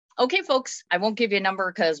Okay, folks, I won't give you a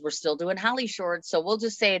number because we're still doing HollyShorts. So we'll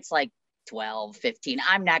just say it's like 12, 15.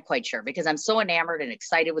 I'm not quite sure because I'm so enamored and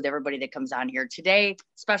excited with everybody that comes on here today.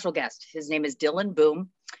 Special guest. His name is Dylan Boom.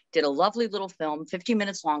 Did a lovely little film, 15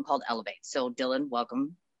 minutes long, called Elevate. So Dylan,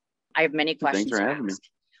 welcome. I have many questions. Thanks for having me.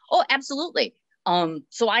 Oh, absolutely.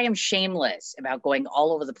 So I am shameless about going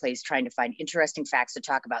all over the place trying to find interesting facts to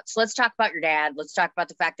talk about. So let's talk about your dad. Let's talk about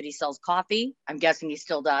the fact that he sells coffee. I'm guessing he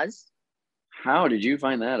still does. How did you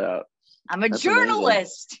find that out? I'm a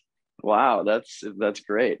journalist. Amazing. Wow, that's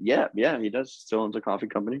great. Yeah, he does still owns a coffee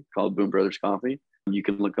company called Boom Brothers Coffee. You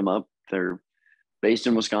can look them up. They're based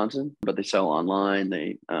in Wisconsin, but they sell online.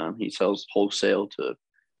 He sells wholesale to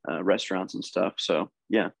restaurants and stuff. So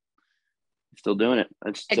yeah, still doing it.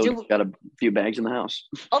 I still got a few bags in the house.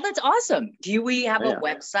 Oh, that's awesome. Do we have a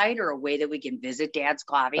website or a way that we can visit Dad's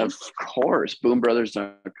coffee? Of course,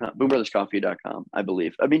 boombrotherscoffee.com, I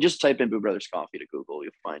believe. I mean, just type in Boom Brothers Coffee to Google,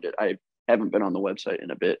 you'll find it. I haven't been on the website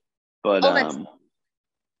in a bit, but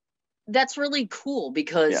that's really cool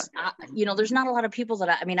because there's not a lot of people that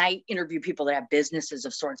I interview people that have businesses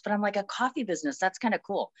of sorts, but I'm like, a coffee business, that's kind of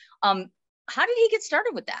cool. How did he get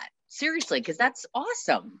started with that? Seriously, because that's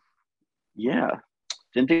awesome. Yeah,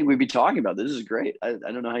 didn't think we'd be talking about this. This is great. I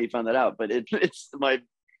don't know how you found that out, but it's my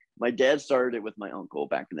dad started it with my uncle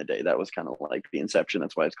back in the day. That was kind of like the inception.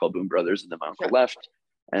 That's why it's called Boom Brothers. And then my uncle left,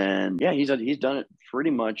 and yeah, he's done it pretty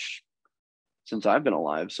much since I've been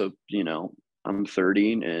alive. So I'm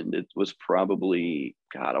 30, and it was probably,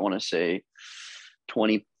 God, I want to say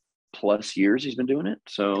 20 plus years he's been doing it.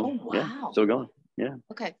 So yeah, still going. Yeah.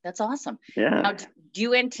 Okay, that's awesome. Yeah. Now, do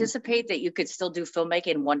you anticipate that you could still do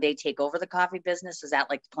filmmaking and one day take over the coffee business? Is that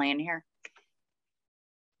like the plan here?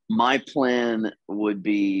 My plan would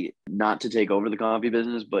be not to take over the coffee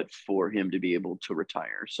business, but for him to be able to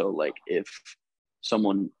retire. So like if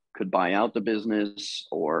someone could buy out the business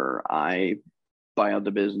or I buy out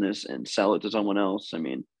the business and sell it to someone else. I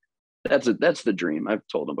mean, that's the dream. I've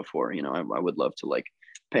told him before, I would love to like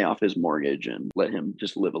pay off his mortgage and let him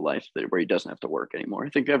just live a life where he doesn't have to work anymore. I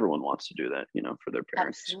think everyone wants to do that, for their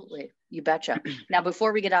parents. Absolutely. You betcha. Now,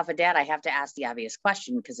 before we get off of Dad, I have to ask the obvious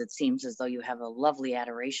question because it seems as though you have a lovely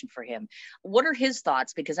adoration for him. What are his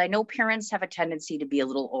thoughts? Because I know parents have a tendency to be a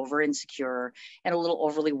little over insecure and a little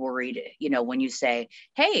overly worried, when you say,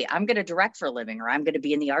 hey, I'm going to direct for a living or I'm going to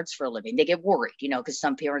be in the arts for a living. They get worried, because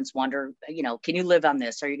some parents wonder, can you live on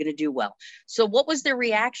this? Are you going to do well? So what was their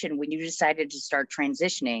reaction when you decided to start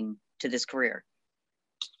transitioning to this career?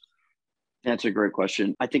 That's a great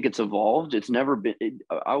question. I think it's evolved. It's never been,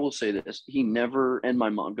 I will say this, he never, and my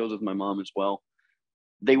mom, goes with my mom as well.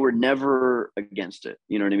 They were never against it.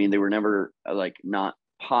 You know what I mean? They were never like not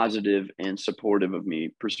positive and supportive of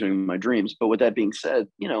me pursuing my dreams. But with that being said,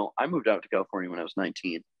 I moved out to California when I was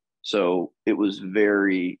 19. So it was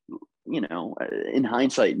very, in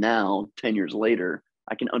hindsight now, 10 years later,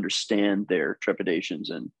 I can understand their trepidations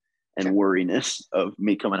and worriness of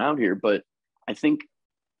me coming out here. But I think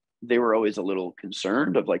they were always a little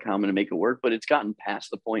concerned of like how I'm going to make it work, but it's gotten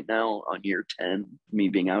past the point now on year 10, me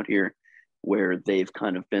being out here, where they've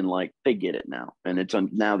kind of been like, they get it now. And it's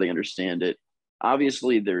now they understand it.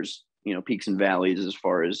 Obviously there's, peaks and valleys as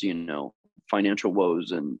far as, financial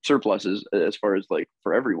woes and surpluses as far as like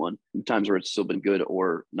for everyone, times where it's still been good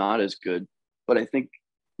or not as good. But I think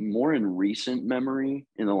more in recent memory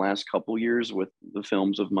in the last couple years with the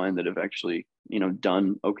films of mine that have actually,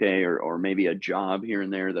 done okay, or maybe a job here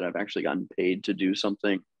and there that I've actually gotten paid to do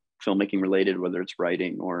something filmmaking related, whether it's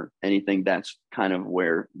writing or anything, that's kind of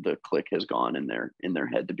where the click has gone in their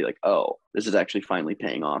head to be like, oh, this is actually finally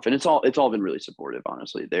paying off. And it's all been really supportive,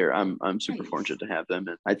 honestly. I'm super fortunate to have them.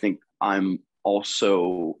 And I think I'm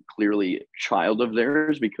also clearly a child of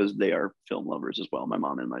theirs because they are film lovers as well. My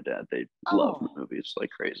mom and my dad, they love movies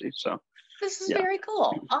like crazy. So this is very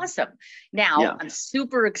cool. Awesome. Now, I'm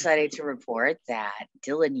super excited to report that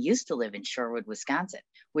Dylan used to live in Shorewood, Wisconsin,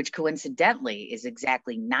 which coincidentally is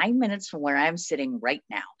exactly 9 minutes from where I'm sitting right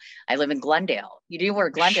now. I live in Glendale. You know where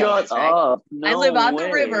Glendale is, right? Up. No I live on way.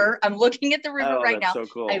 the river. I'm looking at the river right now. So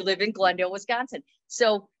cool. I live in Glendale, Wisconsin.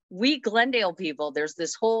 So we Glendale people, there's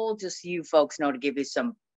this whole, just so you folks know, to give you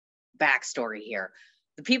some backstory here.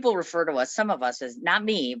 The people refer to us, some of us, as, not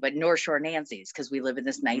me, but North Shore Nancy's, because we live in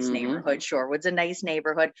this nice neighborhood. Shorewood's a nice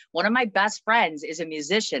neighborhood. One of my best friends is a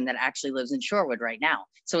musician that actually lives in Shorewood right now.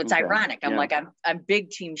 So it's ironic. I'm like, I'm big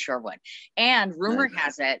team Shorewood. And rumor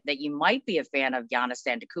has it that you might be a fan of Giannis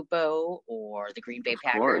Antetokounmpo or the Green Bay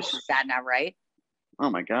Packers. Is that not right? Oh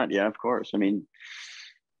my God. Yeah, of course. I mean,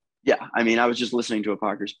 I was just listening to a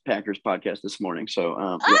Packers podcast this morning.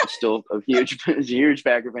 So still a huge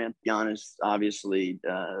Packer fan. Giannis obviously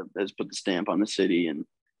has put the stamp on the city, and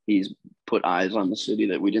he's put eyes on the city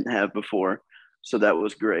that we didn't have before. So that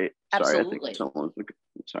was great. Sorry, I think Absolutely. someone's,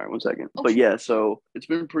 sorry, 1 second. Oh, But yeah, so it's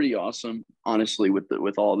been pretty awesome, honestly, with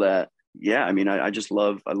all that. Yeah, I mean, I just I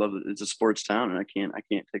love it. It's a sports town, and I can't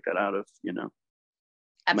take that out of, my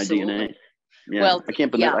absolutely. DNA. Yeah, Well,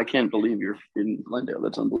 yeah. I can't believe you're in Glendale.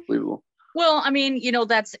 That's unbelievable. Well, I mean,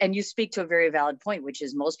 and you speak to a very valid point, which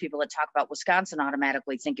is most people that talk about Wisconsin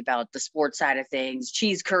automatically think about the sports side of things,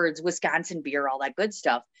 cheese curds, Wisconsin beer, all that good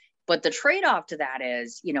stuff. But the trade-off to that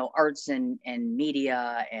is, arts and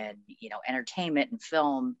media and, entertainment and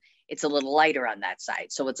film, it's a little lighter on that side.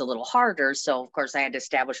 So it's a little harder. So of course I had to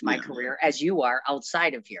establish my career as you are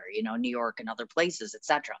outside of here, New York and other places,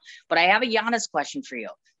 etc. But I have a Giannis question for you.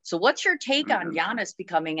 So what's your take on Giannis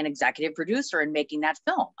becoming an executive producer and making that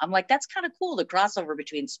film? I'm like, that's kind of cool, the crossover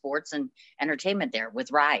between sports and entertainment there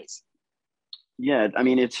with Rise. Yeah, I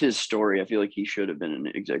mean, it's his story. I feel like he should have been an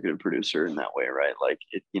executive producer in that way, right? Like,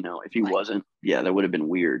 if he wasn't, that would have been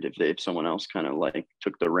weird if someone else kind of like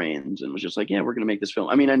took the reins and was just like, yeah, we're going to make this film.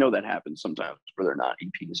 I mean, I know that happens sometimes where they're not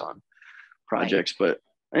EPs on projects, but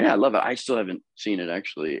yeah, I love it. I still haven't seen it,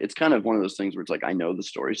 actually. It's kind of one of those things where it's like, I know the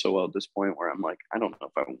story so well at this point where I'm like, I don't know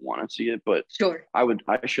if I want to see it, but sure,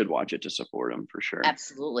 I should watch it to support him for sure.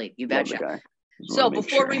 Absolutely. You betcha. Love the guy. So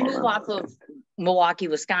before we move off of Milwaukee,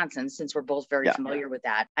 Wisconsin, since we're both very familiar with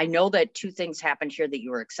that, I know that two things happened here that you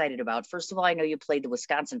were excited about. First of all, I know you played the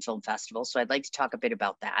Wisconsin Film Festival, so I'd like to talk a bit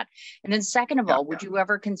about that. And then second of all, would you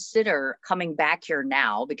ever consider coming back here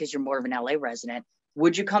now, because you're more of an LA resident,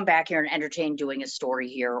 would you come back here and entertain doing a story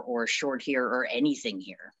here or a short here or anything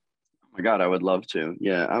here? Oh my God, I would love to.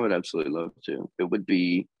 Yeah, I would absolutely love to. It would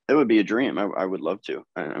be a dream. I would love to.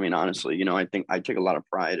 I mean, honestly, I think I take a lot of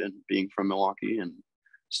pride in being from Milwaukee and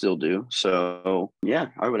still do. So yeah,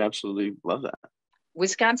 I would absolutely love that.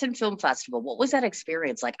 Wisconsin Film Festival, what was that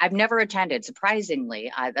experience like? I've never attended,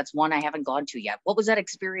 surprisingly. That's one I haven't gone to yet. What was that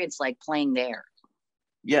experience like playing there?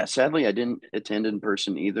 Yeah, sadly, I didn't attend in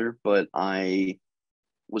person either, but I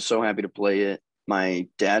was so happy to play it. My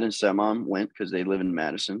dad and stepmom went because they live in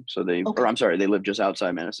Madison. So they live just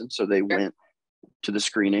outside Madison. So they went to the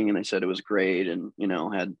screening and they said it was great and,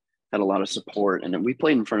 had a lot of support. And then we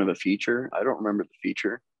played in front of a feature. I don't remember the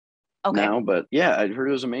feature now, but yeah, I heard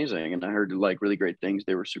it was amazing. And I heard like really great things.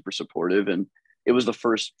 They were super supportive. And it was the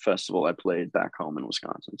first festival I played back home in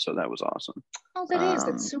Wisconsin. So that was awesome. Oh,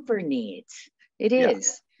 that's super neat. It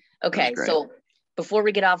is. Yeah, okay. So before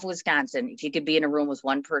we get off Wisconsin, if you could be in a room with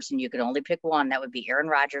one person, you could only pick one, that would be Aaron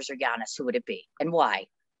Rodgers or Giannis. Who would it be and why?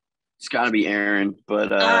 It's got to be Aaron, but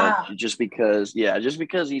just because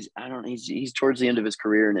he's towards the end of his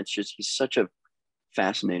career, and it's just he's such a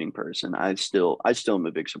fascinating person. I still am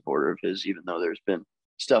a big supporter of his, even though there's been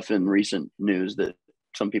stuff in recent news that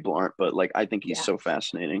some people aren't. But like, I think he's so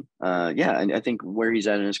fascinating. And I think where he's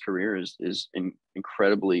at in his career is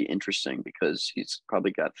incredibly interesting because he's probably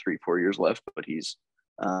got 3-4 years left, but he's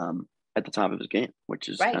at the top of his game, which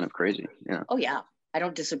is kind of crazy. Yeah. Oh yeah. I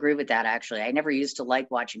don't disagree with that, actually. I never used to like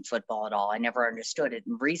watching football at all. I never understood it.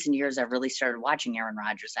 In recent years, I've really started watching Aaron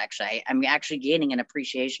Rodgers, actually. I'm actually gaining an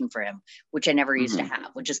appreciation for him, which I never used to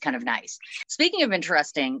have, which is kind of nice. Speaking of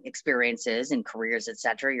interesting experiences and careers, et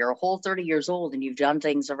cetera, you're a whole 30 years old and you've done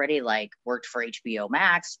things already like worked for HBO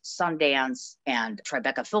Max, Sundance, and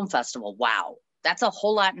Tribeca Film Festival. Wow. That's a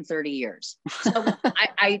whole lot in 30 years. So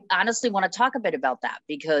I honestly want to talk a bit about that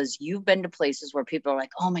because you've been to places where people are like,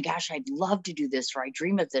 oh my gosh, I'd love to do this, or I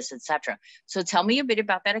dream of this, etc. So tell me a bit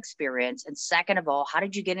about that experience. And second of all, how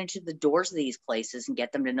did you get into the doors of these places and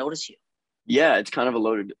get them to notice you? Yeah, it's kind of a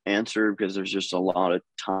loaded answer because there's just a lot of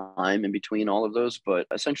time in between all of those. But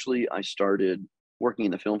essentially, I started working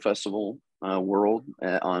in the film festival world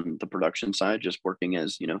on the production side, just working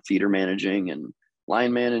as, theater managing and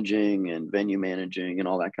line managing and venue managing and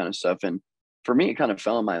all that kind of stuff. And for me, it kind of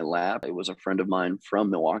fell in my lap. It was a friend of mine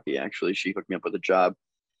from Milwaukee, actually. She hooked me up with a job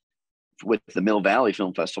with the Mill Valley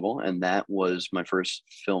Film Festival. And that was my first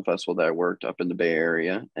film festival that I worked up in the Bay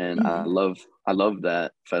Area. And I love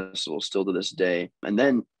that festival still to this day. And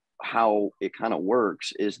then how it kind of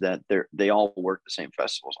works is that they all work the same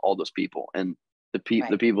festivals, all those people. And the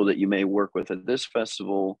people that you may work with at this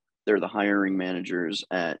festival, they're the hiring managers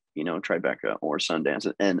at, Tribeca or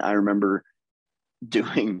Sundance. And I remember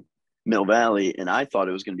doing Mill Valley and I thought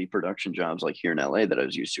it was going to be production jobs like here in LA that I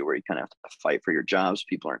was used to, where you kind of have to fight for your jobs.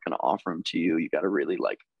 People aren't going to offer them to you. You got to really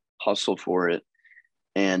like hustle for it.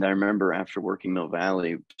 And I remember after working Mill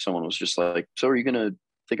Valley, someone was just like, so are you going to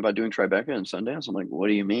think about doing Tribeca and Sundance? I'm like, what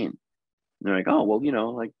do you mean? And they're like, oh,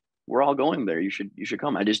 well, like we're all going there. You should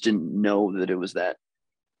come. I just didn't know that it was that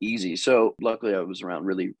easy. So luckily I was around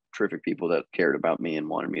really terrific people that cared about me and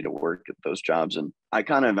wanted me to work at those jobs. And I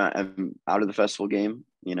kind of am out of the festival game,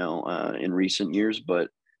 in recent years, but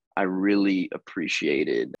I really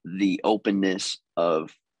appreciated the openness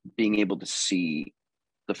of being able to see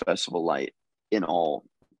the festival light in all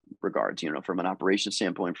regards, from an operations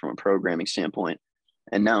standpoint, from a programming standpoint.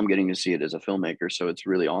 And now I'm getting to see it as a filmmaker. So it's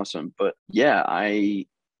really awesome. But yeah, I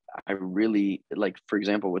really like, for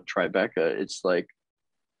example, with Tribeca, it's like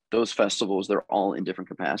those festivals, they're all in different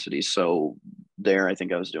capacities. So there, I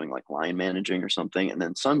think I was doing like line managing or something. And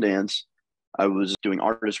then Sundance, I was doing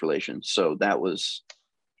artist relations. So that was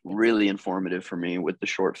really informative for me with the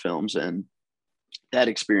short films. And that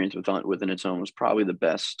experience within its own was probably the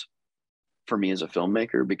best for me as a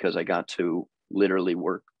filmmaker, because I got to literally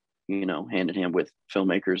work, hand in hand with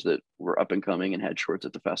filmmakers that were up and coming and had shorts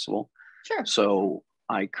at the festival. Sure. So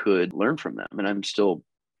I could learn from them. And I'm still,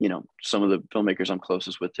 some of the filmmakers I'm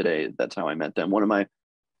closest with today, that's how I met them. One of my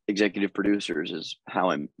executive producers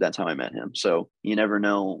that's how I met him. So you never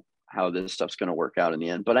know how this stuff's going to work out in the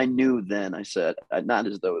end. But I knew then, I said, not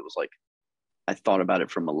as though it was like, I thought about it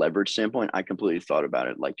from a leverage standpoint. I completely thought about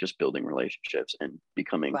it like just building relationships and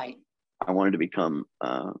becoming, right. I wanted to become,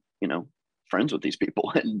 friends with these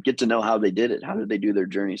people and get to know how they did it. How did they do their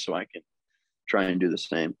journey? So I can try and do the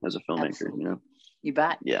same as a filmmaker. Absolutely. You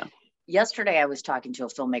bet. Yeah. Yesterday, I was talking to a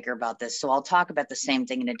filmmaker about this, so I'll talk about the same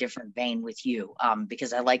thing in a different vein with you,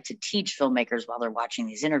 because I like to teach filmmakers while they're watching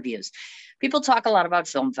these interviews. People talk a lot about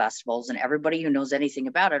film festivals, and everybody who knows anything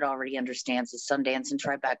about it already understands that Sundance and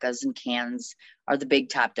Tribecas and Cannes are the big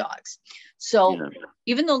top dogs. So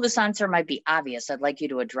even though this answer might be obvious, I'd like you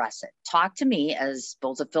to address it. Talk to me as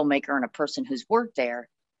both a filmmaker and a person who's worked there.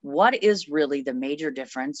 What is really the major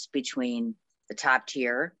difference between the top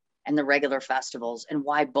tier and the regular festivals, and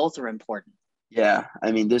why both are important? Yeah,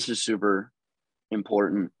 I mean, this is super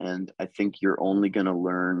important, and I think you're only going to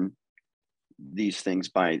learn these things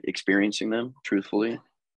by experiencing them, truthfully,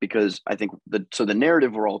 because I think the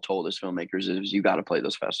narrative we're all told as filmmakers is you got to play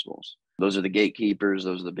those festivals. Those are the gatekeepers,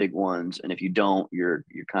 those are the big ones, and if you don't, you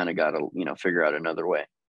kind of got to figure out another way.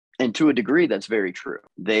 And to a degree, that's very true.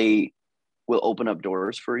 They will open up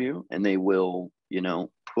doors for you, and they will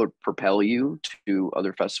propel you to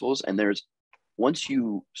other festivals. And once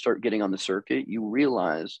you start getting on the circuit, you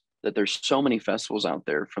realize that there's so many festivals out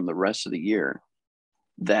there from the rest of the year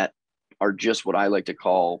that are just what I like to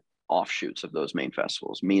call offshoots of those main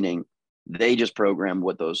festivals, meaning they just program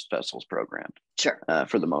what those festivals programmed. Sure.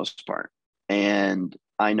 For the most part. And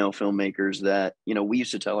I know filmmakers that, we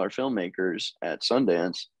used to tell our filmmakers at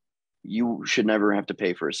Sundance, you should never have to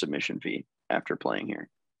pay for a submission fee after playing here,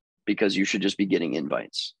 because you should just be getting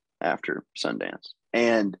invites after Sundance.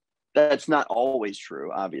 And that's not always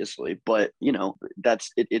true, obviously, but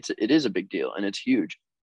it is a big deal, and it's huge.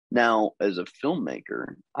 Now, as a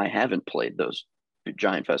filmmaker, I haven't played those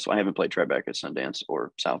giant festivals. I haven't played Tribeca, Sundance,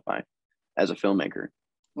 or South by as a filmmaker.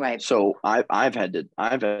 Right. So I've had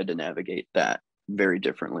to navigate that very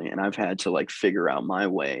differently, and I've had to figure out my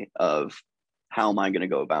way of how am I going to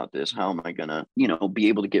go about this? How am I going to, be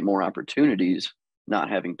able to get more opportunities not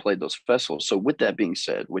having played those festivals? So with that being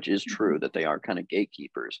said, which is true that they are kind of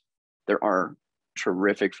gatekeepers, there are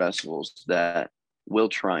terrific festivals that will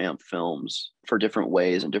triumph films for different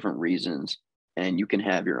ways and different reasons. And you can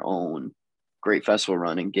have your own great festival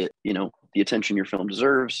run and get, the attention your film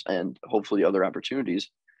deserves, and hopefully other opportunities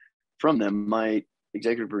from them. My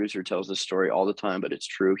executive producer tells this story all the time, but it's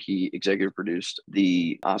true. He executive produced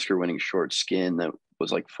the Oscar-winning short Skin that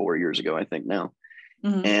was 4 years ago, I think now.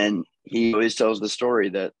 Mm-hmm. And he always tells the story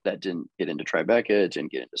that didn't get into Tribeca, it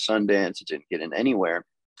didn't get into Sundance, it didn't get in anywhere,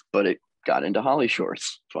 but it got into HollyShorts,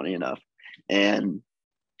 funny enough. And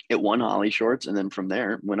it won HollyShorts, and then from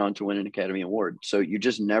there went on to win an Academy Award. So you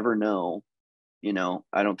just never know.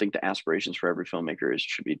 I don't think the aspirations for every filmmaker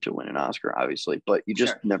should be to win an Oscar, obviously, but you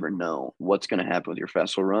just never know what's going to happen with your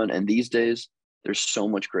festival run. And these days, there's so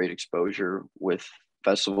much great exposure with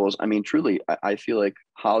festivals. I mean, truly, I feel like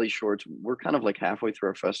HollyShorts, we're kind of halfway through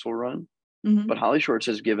our festival run, but HollyShorts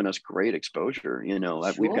has given us great exposure.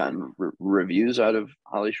 We've gotten reviews out of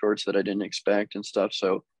HollyShorts that I didn't expect and stuff.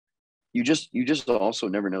 So you just also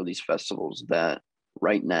never know these festivals that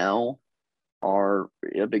right now are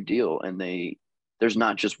a big deal, and they there's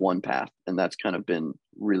not just one path. And that's kind of been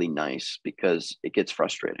really nice, because it gets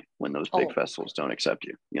frustrating when those big festivals don't accept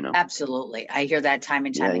you, you know? Absolutely. I hear that time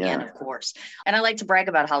and time again, of course. And I like to brag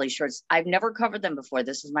about HollyShorts. I've never covered them before.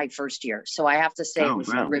 This is my first year. So I have to say it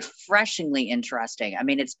was refreshingly interesting. I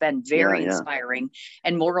mean, it's been very inspiring.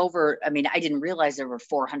 And moreover, I mean, I didn't realize there were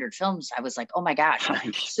 400 films. I was like, oh my gosh.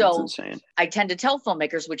 So insane. I tend to tell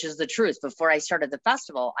filmmakers, which is the truth. Before I started the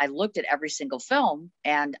festival, I looked at every single film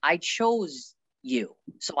and I chose you.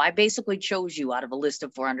 So I basically chose you out of a list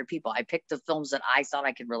of 400 people. I picked the films that I thought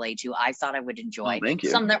I could relate to, I thought I would enjoy. Thank you.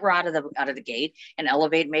 Some that were out of the gate, and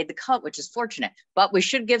Elevate made the cut, which is fortunate. But we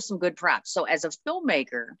should give some good props. So as a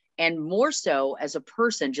filmmaker, and more so as a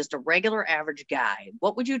person, just a regular average guy,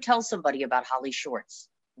 what would you tell somebody about HollyShorts?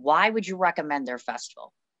 Why would you recommend their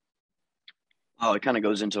festival? Oh, it kind of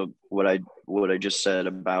goes into what I just said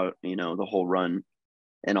about, you know, the whole run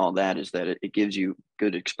and all that, is that it gives you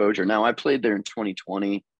good exposure. Now, I played there in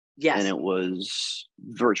 2020, and it was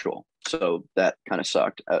virtual, so that kind of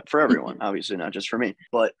sucked for everyone, obviously not just for me.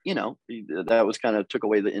 But you know, that was kind of took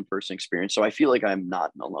away the in-person experience. So I feel like I'm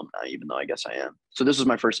not an alumni, even though I guess I am. So this was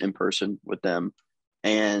my first in-person with them,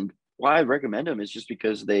 and why I recommend them is just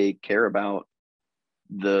because they care about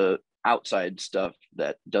the outside stuff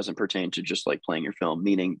that doesn't pertain to just like playing your film.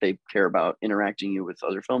 Meaning, they care about interacting you with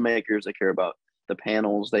other filmmakers. They care about the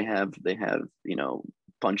panels they have, you know,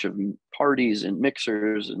 bunch of parties and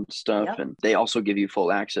mixers and stuff. And they also give you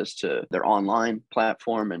full access to their online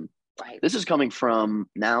platform. And this is coming from,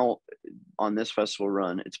 now on this festival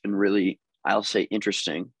run, it's been really, I'll say,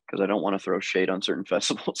 interesting, because I don't want to throw shade on certain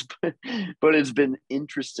festivals, but it's been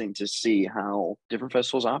interesting to see how different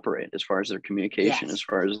festivals operate as far as their communication, as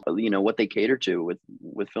far as, you know, what they cater to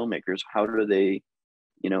with filmmakers. How do they,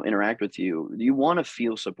 you know, interact with you? You want to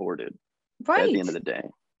feel supported at the end of the day.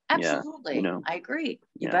 Absolutely. You know? I agree.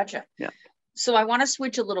 You betcha. So I want to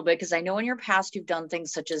switch a little bit, because I know in your past you've done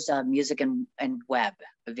things such as music and web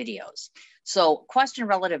videos. So question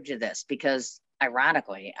relative to this, because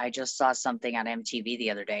ironically, I just saw something on MTV the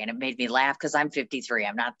other day and it made me laugh, because I'm 53,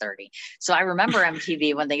 I'm not 30. So I remember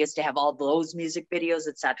MTV when they used to have all those music videos,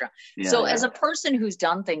 etc. So as a person who's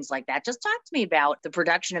done things like that, just talk to me about the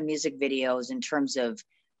production of music videos in terms of,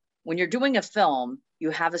 when you're doing a film,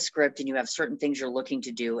 you have a script and you have certain things you're looking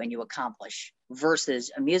to do and you accomplish,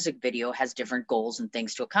 versus a music video has different goals and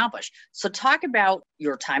things to accomplish. So talk about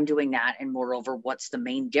your time doing that, and moreover, what's the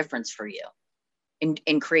main difference for you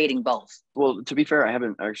in creating both? Well, to be fair, I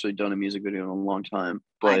haven't actually done a music video in a long time,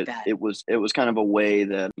 but it was kind of a way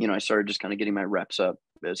that, you know, I started just kind of getting my reps up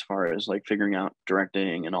as far as like figuring out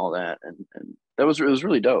directing and all that. And it was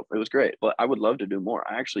really dope. It was great. But I would love to do more.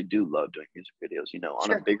 I actually do love doing music videos, you know,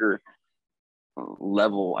 on a bigger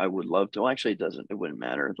level. I would love to. Well, actually, it wouldn't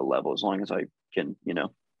matter the level, as long as I can, you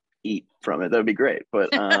know, eat from it. That would be great.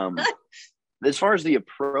 But as far as the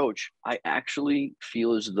approach, I actually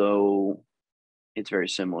feel as though it's very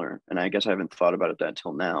similar. And I guess I haven't thought about it that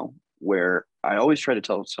till now, where I always try to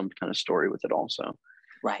tell some kind of story with it also.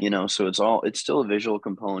 You know, so it's still a visual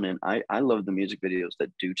component. I love the music videos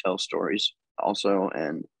that do tell stories also.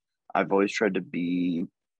 And I've always tried to be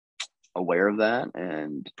aware of that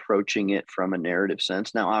and approaching it from a narrative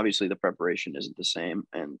sense. Now, obviously the preparation isn't the same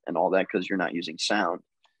and all that, because you're not using sound.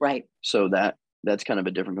 So that's kind of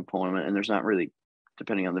a different component. And there's not really,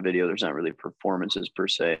 depending on the video, there's not really performances per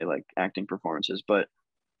se, like acting performances. But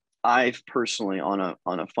I personally, on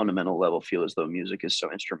a fundamental level, feel as though music is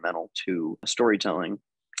so instrumental to storytelling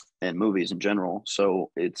and movies in general.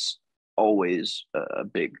 So it's always a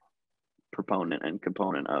big proponent and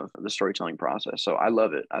component of the storytelling process. So I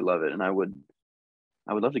love it. And I would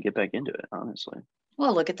love to get back into it, honestly.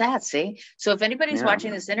 Well, look at that. See? So if anybody's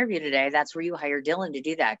watching this interview today, that's where you hire Dylan to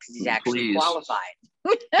do that, because he's actually qualified.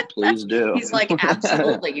 Please do. He's like,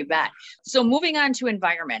 absolutely, you bet. So moving on to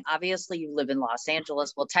environment. Obviously, you live in Los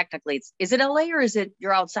Angeles. Well, technically, is it LA, or is it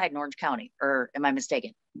you're outside in Orange County? Or am I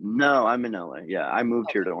mistaken? No, I'm in LA. Yeah, I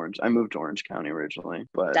moved here to Orange. I moved to Orange County originally,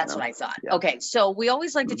 but that's what I thought. Okay, so we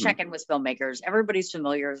always like to check in with filmmakers. Everybody's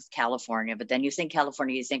familiar with California, but then you think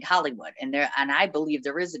California, you think Hollywood, and I believe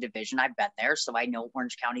there is a division. I've been there, so I know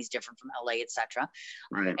Orange County is different from LA, etc.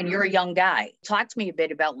 And you're a young guy. Talk to me a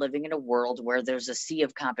bit about living in a world where there's a sea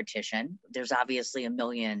of competition. There's obviously a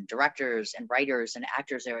million directors and writers and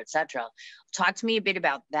actors there, etc. Talk to me a bit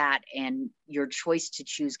about that and your choice to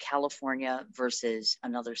choose California versus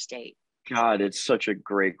another state. God, it's such a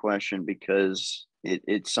great question, because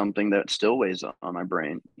it's something that still weighs on my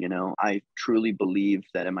brain. You know, I truly believe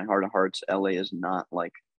that in my heart of hearts, LA is not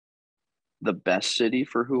like the best city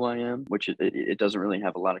for who I am, which it doesn't really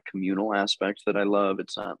have a lot of communal aspects that I love.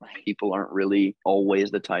 It's not, people aren't really always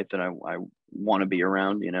the type that I want to be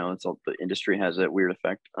around. You know, it's all, the industry has that weird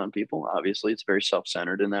effect on people. Obviously, it's very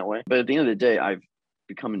self-centered in that way. But at the end of the day, I've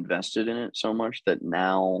become invested in it so much that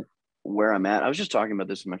now where I'm at, I was just talking about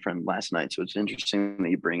this with my friend last night. So it's interesting that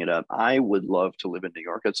you bring it up. I would love to live in New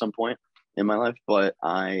York at some point in my life, but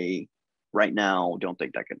I right now don't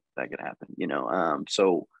think that could happen, you know.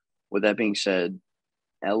 So with that being said,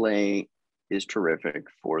 LA is terrific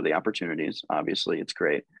for the opportunities. Obviously, it's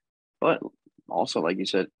great, but also, like you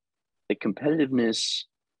said, the competitiveness,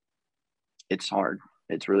 it's hard.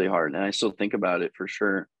 It's really hard, and I still think about it for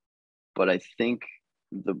sure. But I think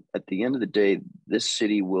at the end of the day, this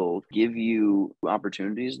city will give you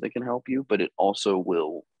opportunities that can help you, but it also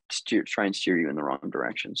will try and steer you in the wrong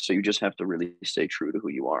direction. So you just have to really stay true to who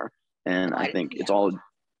you are. And I think it's all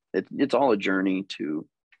a journey to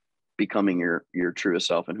becoming your truest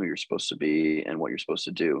self and who you're supposed to be and what you're supposed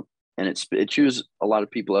to do. And it chews a lot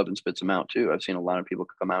of people up and spits them out too. I've seen a lot of people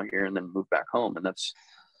come out here and then move back home, and that's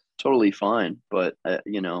totally fine. But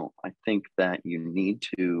you know, I think that you need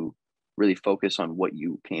to really focus on what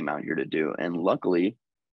you came out here to do. And luckily,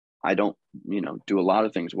 I don't, you know, do a lot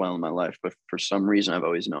of things well in my life, but for some reason I've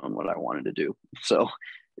always known what I wanted to do. So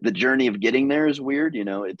the journey of getting there is weird, you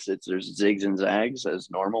know, it's there's zigs and zags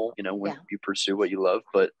as normal, you know, when you pursue what you love.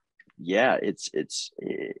 But yeah, it's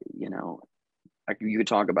you know, you could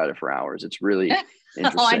talk about it for hours. It's really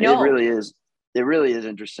interesting. Oh, I know. It really is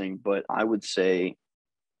interesting. But I would say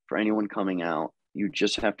for anyone coming out, you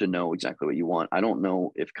just have to know exactly what you want. I don't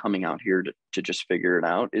know if coming out here to just figure it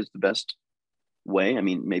out is the best way. I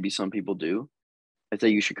mean, maybe some people do. I say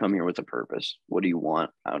you should come here with a purpose. What do you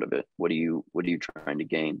want out of it? What are you trying to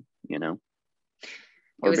gain, you know?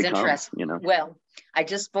 It was interesting. You know, well, I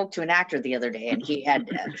just spoke to an actor the other day, and he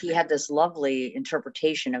had this lovely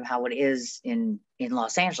interpretation of how it is in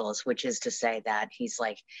Los Angeles, which is to say that he's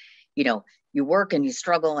like, you know, you work and you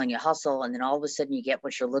struggle and you hustle, and then all of a sudden you get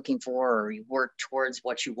what you're looking for, or you work towards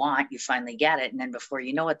what you want, you finally get it. And then before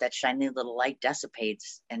you know it, that shiny little light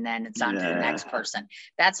dissipates, and then it's on to the next person.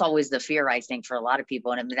 That's always the fear, I think, for a lot of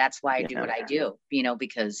people. And I mean, that's why I do what I do, you know,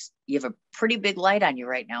 because you have a pretty big light on you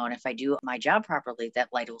right now. And if I do my job properly, that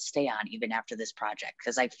light will stay on even after this project.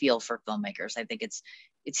 Because I feel for filmmakers, I think it's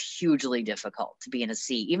hugely difficult to be in a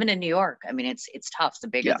sea, even in New York. I mean, it's tough. The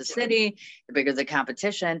bigger the city, the bigger the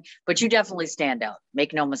competition, but you definitely stand out.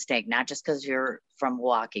 Make no mistake, not just because you're from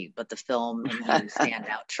Milwaukee, but the film and you stand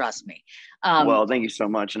out. Trust me. Well, thank you so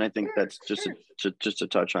much. And I think that's just to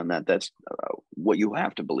touch on that. That's what you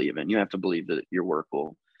have to believe in. You have to believe that your work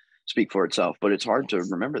will speak for itself, but it's hard to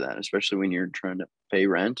remember that, especially when you're trying to pay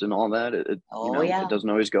rent and all that. It doesn't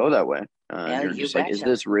always go that way. You're just like, is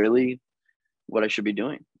this really what I should be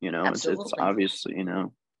doing? You know, it's obviously, you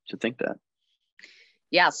know, to think that.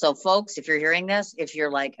 Yeah. So folks, if you're hearing this, if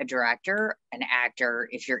you're like a director, an actor,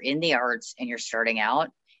 if you're in the arts and you're starting out,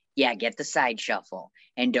 get the side shuffle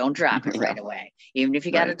and don't drop it right away. Even if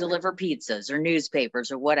you got to deliver pizzas or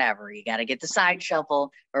newspapers or whatever, you got to get the side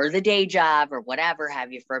shuffle or the day job or whatever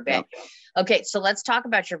have you for a bit. Okay. So let's talk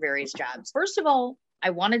about your various jobs. First of all, I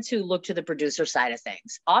wanted to look to the producer side of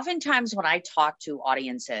things. Oftentimes when I talk to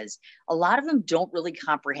audiences, a lot of them don't really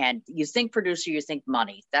comprehend. You think producer, you think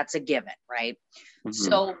money. That's a given, right? Mm-hmm.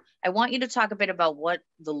 So I want you to talk a bit about what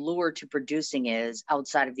the lure to producing is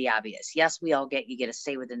outside of the obvious. Yes, we all you get to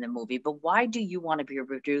stay within the movie, but why do you want to be a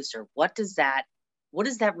producer? What does that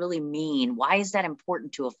really mean? Why is that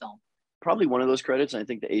important to a film? Probably one of those credits. And I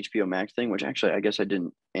think the HBO Max thing, which actually, I guess I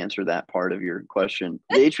didn't answer that part of your question.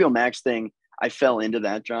 The HBO Max thing, I fell into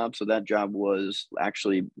that job. So that job was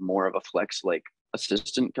actually more of a flex, like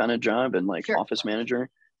assistant kind of job and like office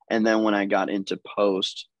manager. And then when I got into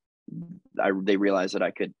post, they realized that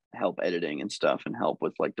I could help editing and stuff and help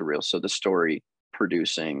with like the reels. So the story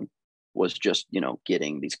producing was just, you know,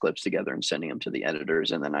 getting these clips together and sending them to the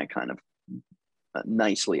editors. And then I kind of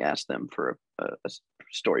nicely asked them for a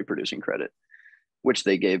story producing credit, which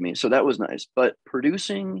they gave me. So that was nice. But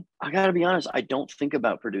producing, I got to be honest, I don't think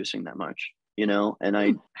about producing that much, you know, and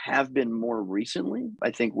I have been more recently.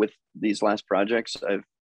 I think with these last projects, I've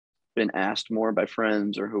been asked more by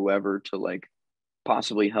friends or whoever to like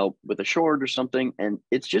possibly help with a short or something. And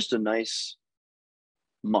it's just a nice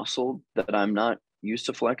muscle that I'm not used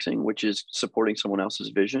to flexing, which is supporting someone else's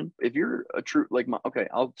vision. If you're a true, like,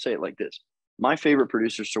 I'll say it like this. My favorite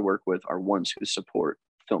producers to work with are ones who support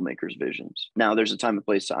filmmakers' visions. Now, there's a time and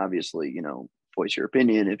place to obviously, you know, voice your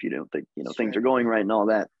opinion if you don't think, you know, things are going right and all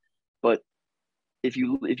that. But if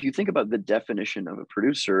you think about the definition of a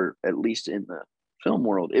producer, at least in the film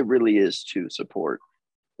world, it really is to support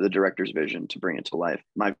the director's vision to bring it to life.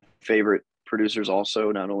 My favorite producers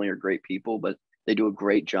also not only are great people, but they do a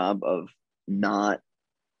great job of not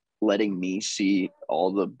letting me see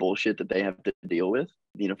all the bullshit that they have to deal with.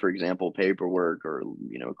 You know, for example, paperwork or,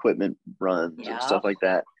 you know, equipment runs and stuff like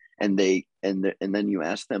that. And then you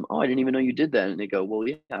ask them, oh, I didn't even know you did that. And they go, well,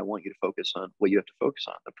 yeah, I want you to focus on what you have to focus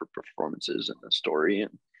on, the performances and the story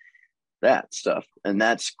and that stuff. And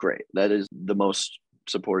that's great. That is the most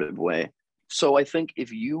supportive way. So I think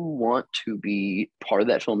if you want to be part of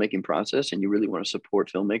that filmmaking process and you really want to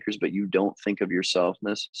support filmmakers, but you don't think of yourself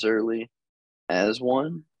necessarily as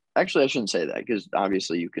one, actually, I shouldn't say that, because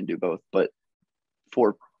obviously you can do both. But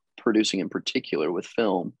for producing in particular with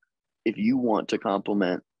film, if you want to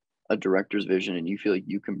complement a director's vision and you feel like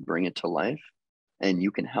you can bring it to life and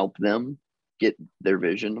you can help them get their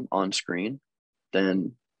vision on screen,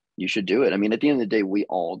 then you should do it. I mean, at the end of the day, we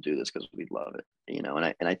all do this because we love it, you know, and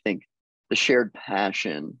I think the shared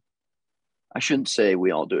passion, I shouldn't say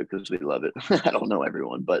we all do it because we love it. I don't know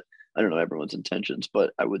everyone, but I don't know everyone's intentions,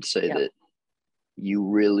 but I would say that you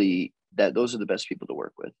really, that those are the best people to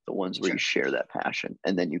work with, the ones where you share that passion.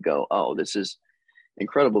 And then you go, oh, this is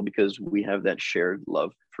incredible because we have that shared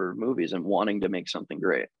love for movies and wanting to make something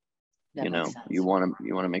great. That you know, sense. you want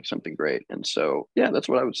to make something great. And so, yeah, that's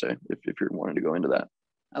what I would say if you're wanting to go into that.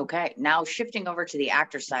 Okay. Now shifting over to the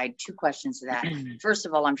actor side, 2 questions to that. First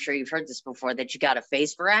of all, I'm sure you've heard this before, that you got a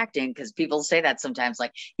face for acting, because people say that sometimes,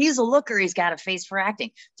 like, he's a looker, he's got a face for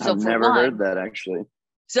acting. So I've never heard that, actually.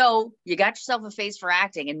 So you got yourself a face for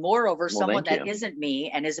acting. And moreover, someone that isn't me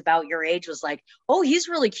and is about your age was like, oh, he's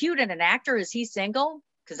really cute and an actor. Is he single?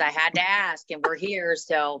 Because I had to ask, and we're here.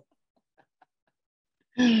 So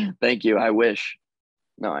thank you. I wish.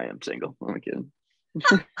 No, I am single. I'm kidding.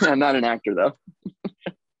 I'm not an actor, though.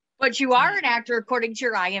 But you are an actor according to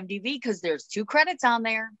your IMDb, because there's 2 credits on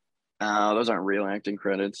there. Oh, those aren't real acting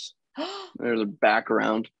credits. There's a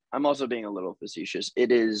background. I'm also being a little facetious.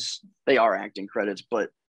 They are acting credits,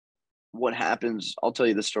 but what happens, I'll tell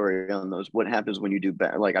you the story on those. What happens when you do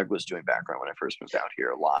like I was doing background when I first moved out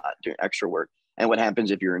here a lot, doing extra work. And what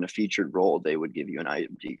happens if you're in a featured role, they would give you an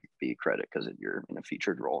IMDb credit because you're in a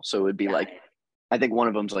featured role. So it'd be I think one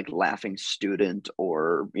of them's like laughing student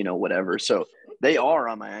or, you know, whatever. So they are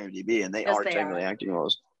on my IMDb and they are technically acting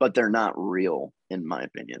roles, but they're not real, in my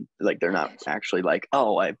opinion. Like, they're not actually like,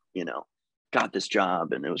 oh, I, you know, got this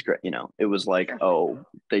job and it was great. You know, it was like, oh,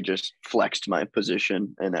 they just flexed my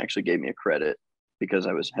position and actually gave me a credit because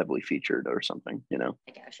I was heavily featured or something, you know?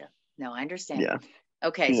 I gotcha. No, I understand. Yeah.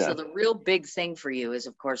 Okay, so the real big thing for you is,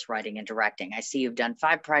 of course, writing and directing. I see you've done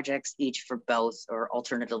 5 projects, each for both, or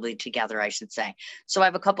alternatively together, I should say. So I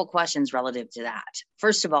have a couple questions relative to that.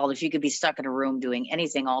 First of all, if you could be stuck in a room doing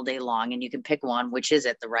anything all day long and you could pick one, which is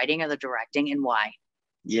it, the writing or the directing, and why?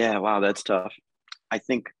 Yeah, wow, that's tough. I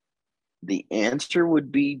think the answer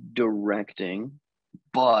would be directing.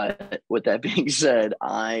 But with that being said,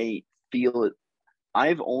 I feel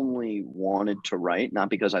I've only wanted to write, not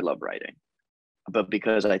because I love writing, but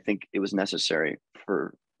because I think it was necessary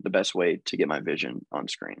for the best way to get my vision on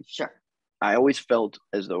screen. Sure. I always felt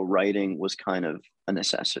as though writing was kind of a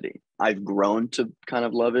necessity. I've grown to kind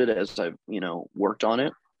of love it as I've, you know, worked on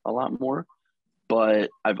it a lot more, but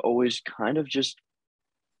I've always kind of just,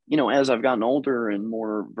 you know, as I've gotten older and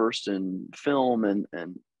more versed in film and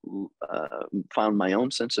found my own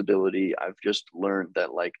sensibility, I've just learned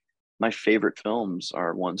that, like, my favorite films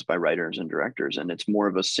are ones by writers and directors, and it's more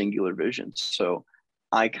of a singular vision. So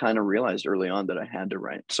I kind of realized early on that I had to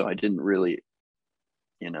write. So I didn't really,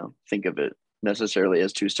 you know, think of it necessarily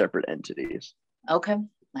as 2 separate entities. Okay,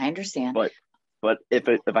 I understand. But if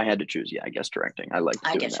I had to choose, yeah, I guess directing. I like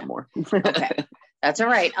doing that more. Okay, that's all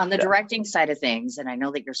right. On the directing side of things, and I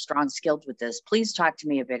know that you're strong skilled with this, please talk to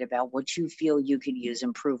me a bit about what you feel you could use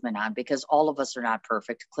improvement on, because all of us are not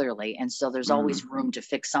perfect, clearly. And so there's always room to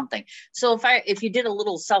fix something. So if you did a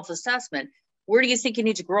little self-assessment, where do you think you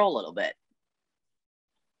need to grow a little bit?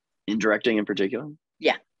 In directing in particular?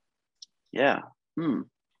 Yeah. Yeah.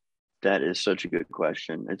 That is such a good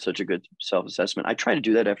question. It's such a good self-assessment. I try to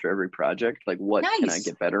do that after every project. Like, what can I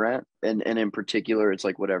get better at? And in particular, it's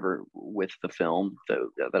like whatever with the film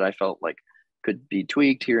that I felt like could be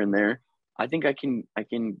tweaked here and there. I think I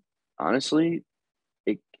can honestly,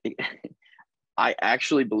 I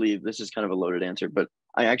actually believe, this is kind of a loaded answer, but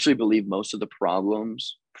I actually believe most of the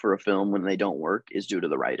problems for a film when they don't work is due to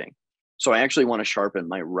the writing. So I actually want to sharpen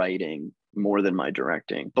my writing more than my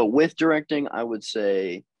directing. But with directing, I would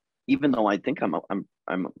say, even though I think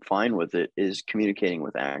I'm fine with it, is communicating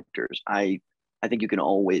with actors. I think you can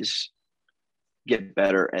always get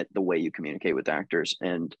better at the way you communicate with actors,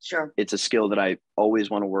 and sure, it's a skill that I always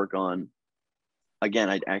want to work on. again,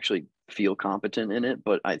 I actually feel competent in it,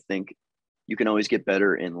 but I think you can always get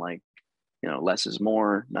better in like, less is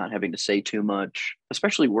more, not having to say too much,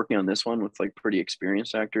 especially working on this one with like pretty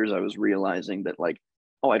experienced actors. I was realizing that like,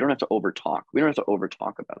 oh, I don't have to over talk. We don't have to over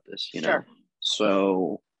talk about this, Sure.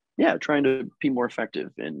 So yeah, trying to be more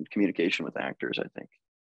effective in communication with actors, I think.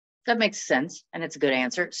 That makes sense. And it's a good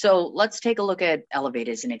answer. So let's take a look at Elevate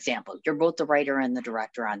as an example. You're both the writer and the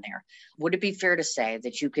director on there. Would it be fair to say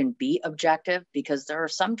that you can be objective? Because there are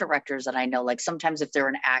some directors that I know, like sometimes if they're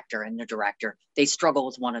an actor and the director, they struggle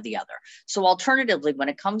with one or the other. So alternatively, when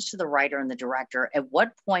it comes to the writer and the director, at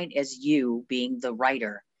what point, as you being the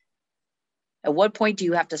writer, at what point do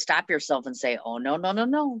you have to stop yourself and say, oh, no, no, no,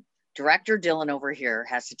 no. Director Dylan over here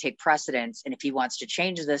has to take precedence. And if he wants to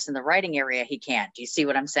change this in the writing area, he can't. Do you see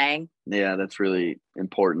what I'm saying? Yeah, that's really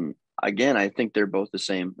important. Again, I think they're both the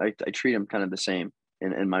same. I treat them kind of the same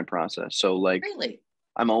in my process. So like, Really?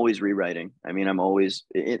 I'm always rewriting. I mean, I'm always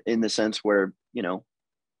in the sense where,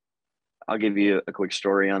 I'll give you a quick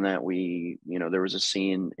story on that. There was a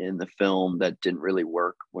scene in the film that didn't really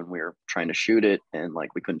work when we were trying to shoot it, and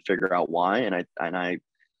like we couldn't figure out why. And I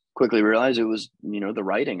quickly realized it was, the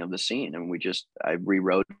writing of the scene, and I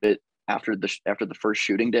rewrote it after the first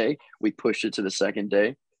shooting day. We pushed it to the second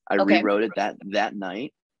day. I rewrote it that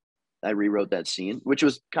night. I rewrote that scene, which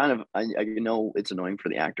was kind of, I know it's annoying for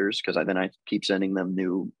the actors because I keep sending them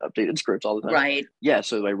new updated scripts all the time. Right. Yeah.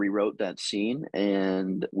 So I rewrote that scene,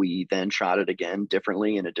 and we then shot it again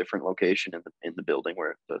differently in a different location in the building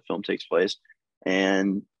where the film takes place.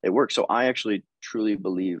 And it worked. So I actually truly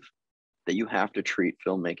believe that you have to treat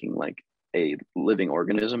filmmaking like a living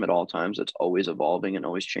organism at all times. It's always evolving and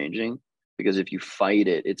always changing, because if you fight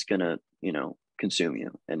it, it's going to, consume you,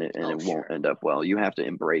 and it won't end up well. You have to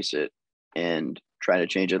embrace it and try to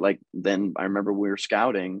change it. Like then I remember we were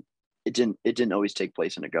scouting. It didn't always take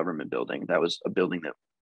place in a government building. That was a building that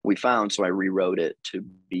we found. So I rewrote it to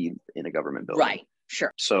be in a government building. Right.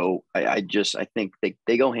 Sure. So I think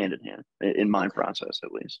they go hand in hand in my process,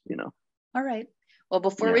 at least, All right. Well,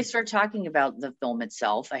 before we start talking about the film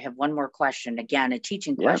itself, I have one more question. Again, a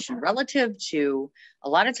teaching question relative to a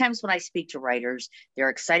lot of times when I speak to writers, they're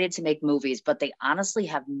excited to make movies, but they honestly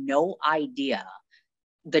have no idea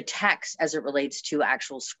the text as it relates to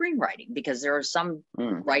actual screenwriting, because there are some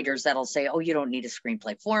writers that'll say, oh, you don't need a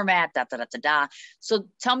screenplay format, da, da, da, da, da. So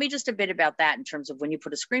tell me just a bit about that in terms of when you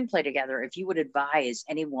put a screenplay together, if you would advise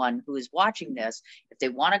anyone who is watching this, if they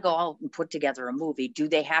want to go out and put together a movie, do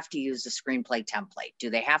they have to use the screenplay template?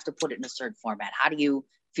 Do they have to put it in a certain format? How do you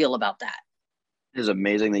feel about that? It is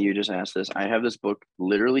amazing that you just asked this. I have this book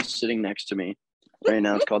literally sitting next to me right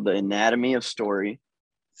now. It's called The Anatomy of Story.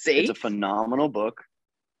 See? It's a phenomenal book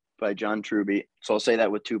by John Truby. So I'll say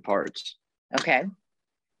that with two parts. Okay.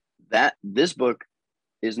 This book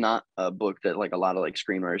is not a book that like a lot of like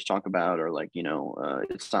screenwriters talk about, or like,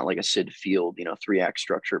 it's not like a Sid Field, 3-act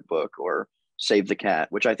structure book, or Save the Cat,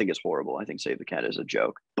 which I think is horrible. I think Save the Cat is a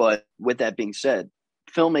joke. But with that being said,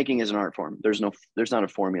 filmmaking is an art form. There's not a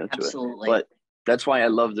formula to Absolutely. it. But that's why I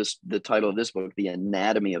love the title of this book, The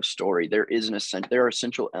Anatomy of Story. There are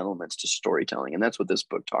essential elements to storytelling. And that's what this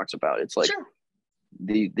book talks about. It's like, sure,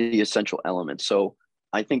 the essential elements. So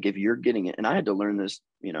I think if you're getting it, and I had to learn this,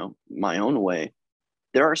 my own way,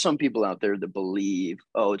 there are some people out there that believe,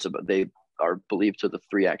 they are believed to the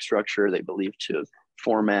 3-act structure. They believe to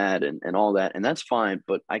format and all that. And that's fine.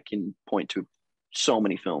 But I can point to so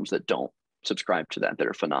many films that don't subscribe to that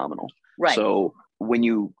are phenomenal. Right. So when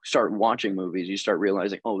you start watching movies, you start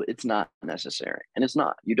realizing, oh, it's not necessary. And it's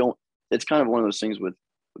not. It's kind of one of those things with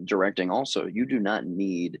directing also. You do not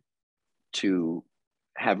need to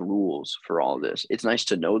have rules for all this. It's nice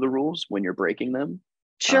to know the rules when you're breaking them.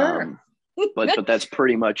 Sure. But that's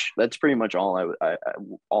pretty much all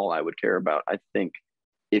I would care about. I think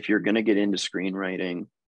if you're going to get into screenwriting,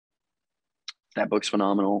 that book's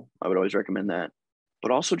phenomenal. I would always recommend that.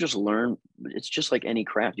 But also just learn. It's just like any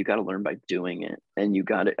craft. You got to learn by doing it. And you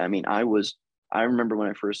got to, I mean, I remember when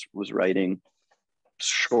I first was writing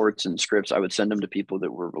shorts and scripts, I would send them to people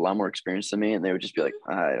that were a lot more experienced than me, and they would just be like,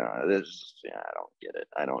 I don't get it.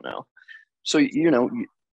 I don't know. So,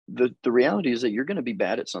 the reality is that you're going to be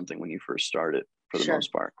bad at something when you first start it, for the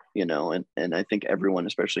most part, and I think everyone,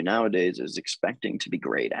 especially nowadays, is expecting to be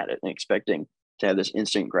great at it and expecting to have this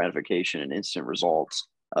instant gratification and instant results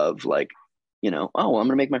of like, oh, I'm going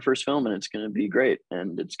to make my first film and it's going to be great.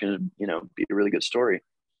 And it's going to, be a really good story.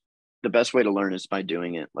 The best way to learn is by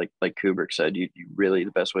doing it. Like Kubrick said, you really,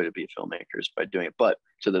 the best way to be a filmmaker is by doing it. But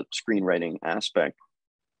to the screenwriting aspect,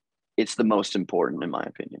 it's the most important in my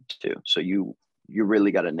opinion too. So you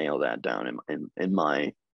really got to nail that down in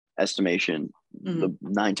my estimation. Mhm. the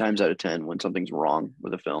 9 times out of 10 when something's wrong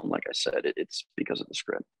with a film, like I said, it's because of the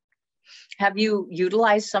script. Have you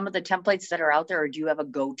utilized some of the templates that are out there, or do you have a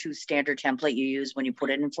go-to standard template you use when you put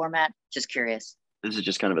it in format? Just curious. This is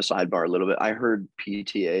just kind of a sidebar a little bit. I heard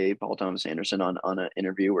PTA, Paul Thomas Anderson, on an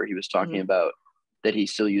interview where he was talking Mhm. about that he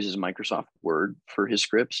still uses Microsoft Word for his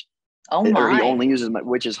scripts, Oh or he my. only uses,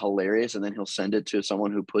 which is hilarious. And then he'll send it to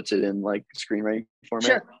someone who puts it in like screenwriting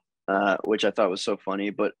format, Sure. which I thought was so funny.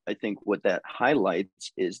 But I think what that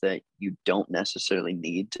highlights is that you don't necessarily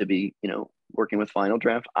need to be, working with Final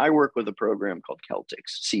Draft. I work with a program called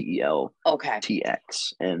Celtix, Okay.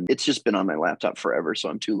 CELTX, and it's just been on my laptop forever. So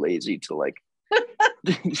I'm too lazy to like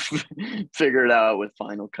figure it out with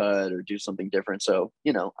Final Cut or do something different. So,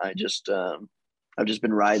 I've just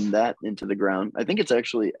been riding that into the ground. I think they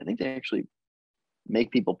actually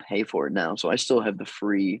make people pay for it now. So I still have the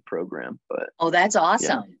free program, but Oh, that's yeah,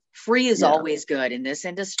 awesome. Free is yeah, always good in this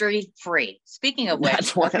industry. Free. Speaking of which,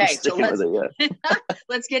 that's why I'm okay, so sticking with it. Yeah.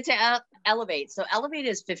 let's get to Elevate. So Elevate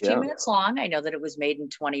is 15 Yeah. minutes long. I know that it was made in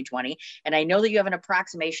 2020, and I know that you have an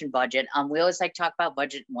approximation budget. We always like to talk about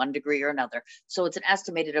budget in one degree or another. So it's an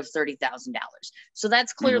estimated of $30,000. So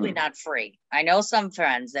that's clearly not free. I know some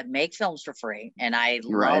friends that make films for free, and I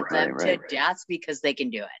love them to death because they can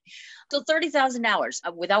do it. So $30,000,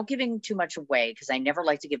 without giving too much away, because I never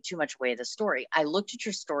like to give too much away of the story. I looked at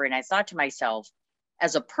your story and I thought to myself,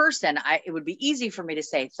 as a person, it would be easy for me to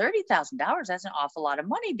say $30,000. That's an awful lot of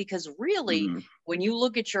money, because really, when you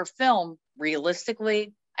look at your film,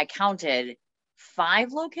 realistically, I counted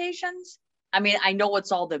 5 locations. I mean, I know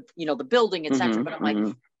it's all the, the building, etc., but I'm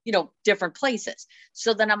like, different places.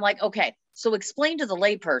 So then I'm like, okay, so explain to the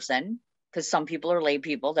layperson, because some people are lay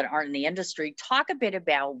people that aren't in the industry, talk a bit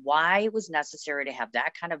about why it was necessary to have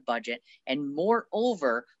that kind of budget. And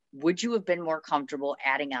moreover, would you have been more comfortable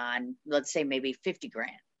adding on, let's say maybe 50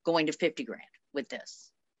 grand, going to 50 grand with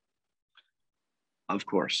this? Of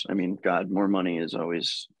course. I mean, God, more money is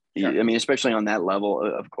always, Sure. I mean, especially on that level,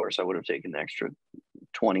 of course, I would have taken the extra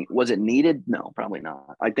 20. Was it needed? No, probably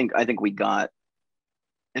not. I think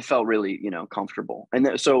it felt really, comfortable.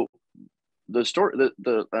 And so the story,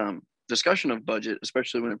 the discussion of budget,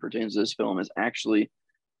 especially when it pertains to this film, is actually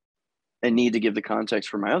a need to give the context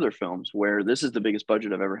for my other films, where this is the biggest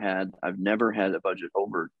budget I've ever had. I've never had a budget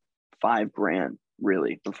over $5,000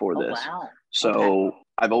 really before this. Wow. So okay.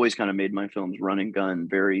 I've always kind of made my films run and gun,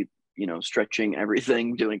 very, stretching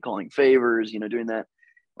everything, calling favors, doing that.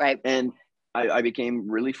 Right. And I became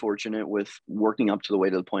really fortunate with working up to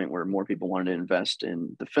the point where more people wanted to invest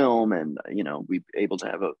in the film, and we were able to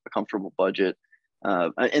have a comfortable budget.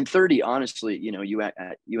 And 30, honestly,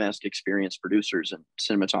 you ask experienced producers and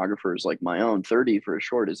cinematographers like my own, 30 for a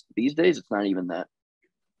short is, these days, it's not even that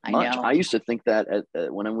much. I used to think that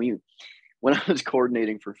when I was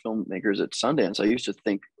coordinating for filmmakers at Sundance, I used to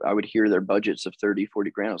think I would hear their budgets of 30, 40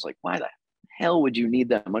 grand. I was like, why the hell would you need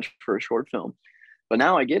that much for a short film? But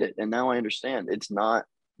now I get it. And now I understand it's not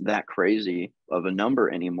that crazy of a number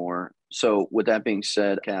anymore. So with that being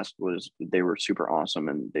said, they were super awesome,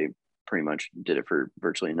 and they pretty much did it for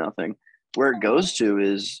virtually nothing. Where it goes to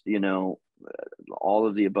is, all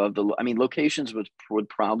of the above. Locations would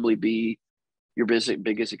probably be your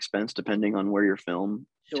biggest expense, depending on where your film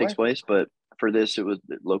takes place. But for this, it was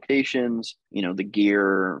the locations, the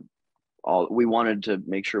gear, we wanted to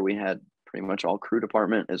make sure we had pretty much all crew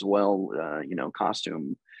department as well,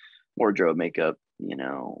 costume, wardrobe, makeup,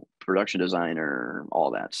 production designer,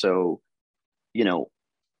 all that. So,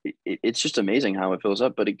 it's just amazing how it fills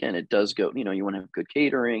up. But again, it does go, you want to have good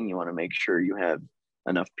catering. You want to make sure you have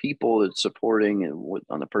enough people that's supporting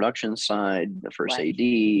on the production side, the first AD.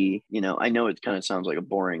 I know it kind of sounds like a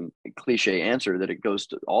boring cliche answer that it goes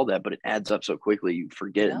to all that, but it adds up so quickly you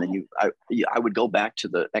forget. And then I would go back to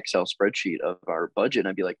the Excel spreadsheet of our budget and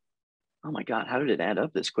I'd be like, oh my God, how did it add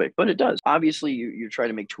up this quick? But it does. Obviously, you try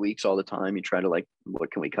to make tweaks all the time. You try to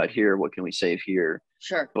what can we cut here? What can we save here?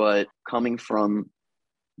 Sure. But coming from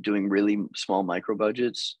doing really small micro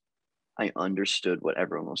budgets, I understood what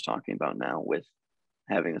everyone was talking about now with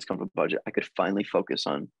having this comfortable budget. I could finally focus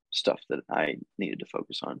on stuff that I needed to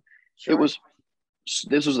focus on. Sure.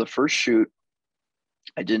 This was the first shoot.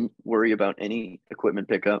 I didn't worry about any equipment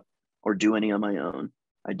pickup or do any on my own.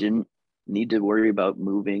 I didn't need to worry about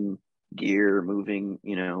moving gear,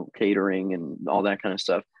 catering and all that kind of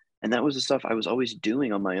stuff. And that was the stuff I was always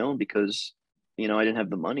doing on my own because, I didn't have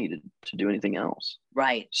the money to do anything else.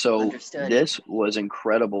 Right. So Understood. This was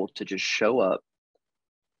incredible to just show up,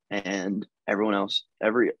 and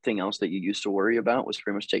everything else that you used to worry about was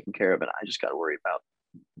pretty much taken care of. And I just got to worry about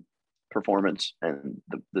performance and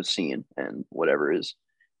the scene and whatever is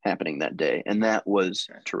happening that day. And that was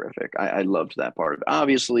terrific. I loved that part of it.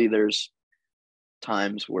 Obviously there's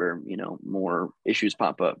times where, you know, more issues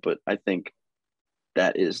pop up, but I think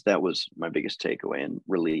that was my biggest takeaway and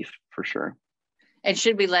relief for sure. And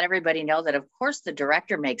should we let everybody know that, of course, the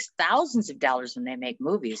director makes thousands of dollars when they make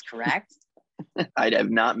movies, correct? I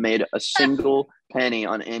have not made a single penny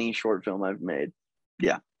on any short film I've made.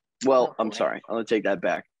 Yeah. Well, I'm sorry. I'll take that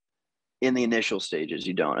back. In the initial stages,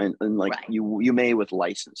 you don't. And like you may with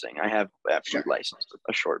licensing. I have absolutely licensed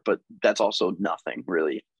a short, but that's also nothing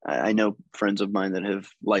really. I know friends of mine that have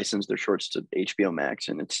licensed their shorts to HBO Max,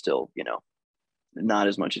 and it's still, you know, not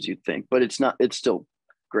as much as you'd think, but it's still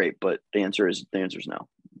great. But the answer is no,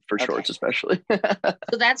 for shorts especially.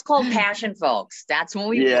 So that's called passion, folks. That's when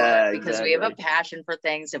we work, because we have a passion for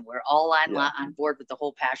things, and we're all on board with the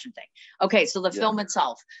whole passion thing. Okay, so the film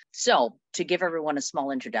itself. So to give everyone a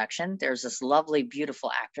small introduction, there's this lovely, beautiful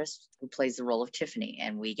actress who plays the role of Tiffany,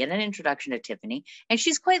 and we get an introduction to Tiffany, and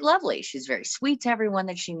she's quite lovely. She's very sweet to everyone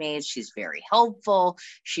that she meets. She's very helpful.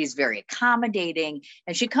 She's very accommodating,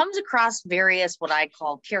 and she comes across various what I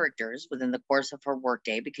call characters within the course of her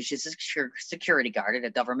workday, because she's a security guard at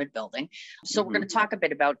a government building. So we're going to talk a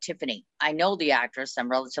bit about Tiffany. I know the actress. I'm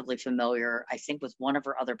relatively familiar, I think, with one of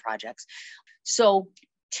her other projects. So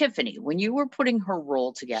Tiffany, when you were putting her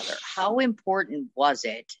role together, how important was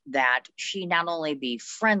it that she not only be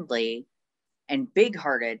friendly and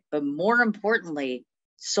big-hearted, but more importantly,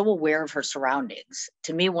 so aware of her surroundings?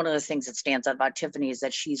 To me, one of the things that stands out about Tiffany is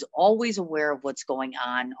that she's always aware of what's going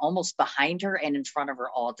on, almost behind her and in front of her,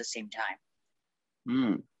 all at the same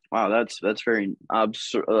time. Wow, that's very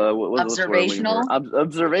observational.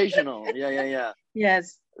 Observational. Yeah.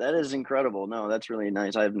 Yes. That is incredible. No, that's really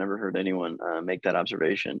nice. I've never heard anyone make that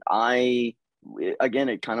observation. Again,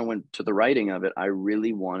 it kind of went to the writing of it. I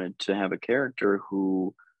really wanted to have a character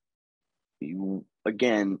who,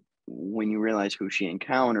 again, when you realize who she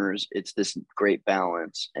encounters, it's this great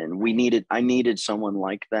balance. And I needed someone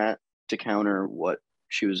like that to counter what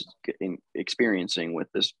she was experiencing with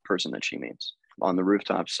this person that she meets on the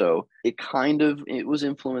rooftop. So it was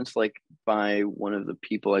influenced like by one of the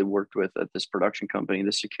people I worked with at this production company,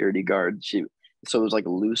 the security guard. So it was like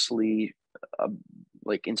loosely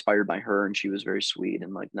like inspired by her, and she was very sweet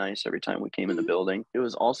and like nice every time we came in the building. It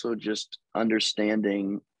was also just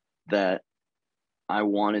understanding that I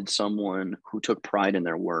wanted someone who took pride in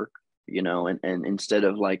their work, you know, and instead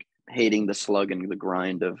of like hating the slug and the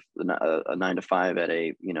grind of a 9 to 5 at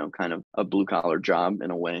a, you know, kind of a blue collar job in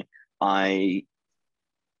a way, I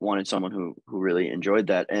wanted someone who really enjoyed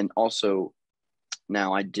that. And also,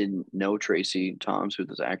 now I didn't know Tracy Toms, who's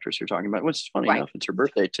this actress you're talking about, which is funny enough, it's her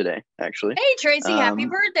birthday today, actually. Hey, Tracy, happy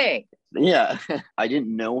birthday. Yeah. I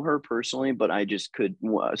didn't know her personally, but I just could,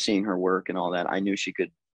 seeing her work and all that, I knew she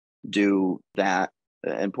could do that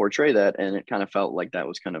and portray that. And it kind of felt like that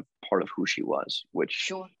was kind of part of who she was,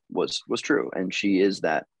 which was true. And she is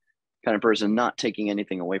that kind of person, not taking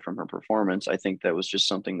anything away from her performance. I think that was just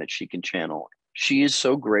something that she can channel. She is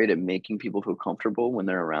so great at making people feel comfortable when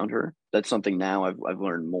they're around her. That's something now I've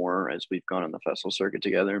learned more as we've gone on the festival circuit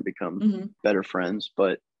together and become better friends.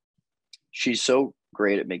 But she's so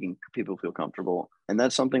great at making people feel comfortable. And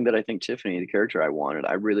that's something that I think Tiffany, the character I wanted,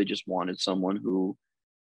 I really just wanted someone who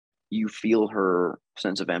you feel her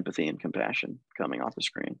sense of empathy and compassion coming off the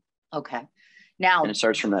screen. Okay. Now, and it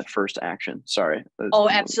starts from that first action. Sorry. Oh,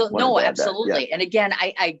 absolutely. No, absolutely. Yeah. And again,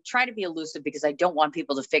 I try to be elusive because I don't want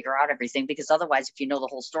people to figure out everything, because otherwise, if you know the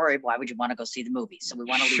whole story, why would you want to go see the movie? So we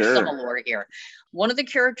want to leave some allure here. One of the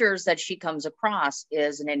characters that she comes across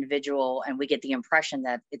is an individual, and we get the impression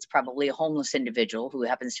that it's probably a homeless individual who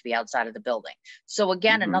happens to be outside of the building. So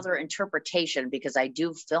again, another interpretation, because I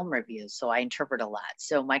do film reviews, so I interpret a lot.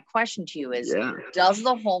 So my question to you is, does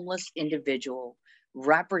the homeless individual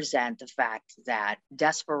represent the fact that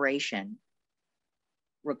desperation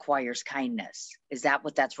requires kindness? Is that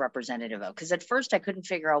what that's representative of? Because at first I couldn't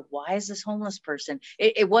figure out, why is this homeless person?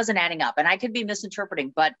 It wasn't adding up, and I could be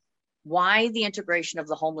misinterpreting, but why the integration of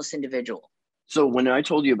the homeless individual? So when I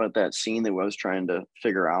told you about that scene that I was trying to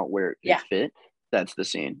figure out where it fit, that's the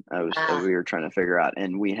scene we were trying to figure out.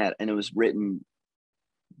 And it was written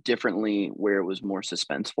differently, where it was more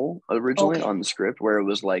suspenseful originally on the script, where it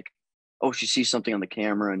was like, oh, she sees something on the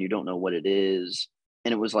camera and you don't know what it is.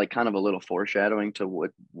 And it was like kind of a little foreshadowing to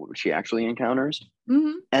what she actually encounters.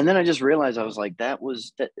 And then I just realized, I was like,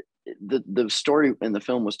 the story in the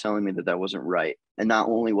film was telling me that wasn't right. And not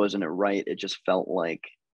only wasn't it right, it just felt like,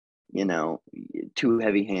 you know, too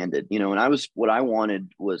heavy handed, you know. And what I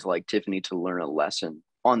wanted was like Tiffany to learn a lesson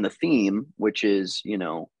on the theme, which is, you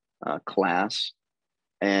know, class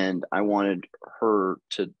And I wanted her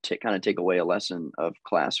to kind of take away a lesson of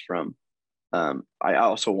class from. I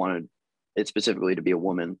also wanted it specifically to be a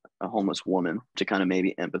woman, a homeless woman, to kind of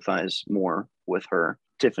maybe empathize more with her.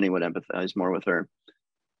 Tiffany would empathize more with her.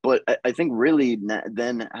 But I think really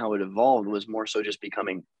then how it evolved was more so just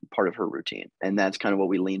becoming part of her routine. And that's kind of what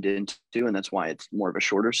we leaned into. And that's why it's more of a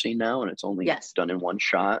shorter scene now. And it's only done in one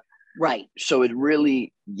shot. Right. So it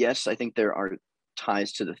really, yes, I think there are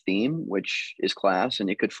ties to the theme, which is class. And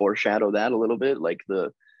it could foreshadow that a little bit, like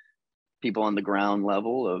the people on the ground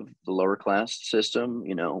level of the lower class system,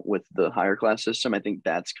 you know, with the higher class system. I think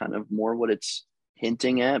that's kind of more what it's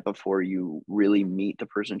hinting at before you really meet the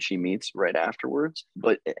person she meets right afterwards.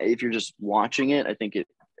 But if you're just watching it, I think it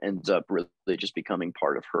ends up really just becoming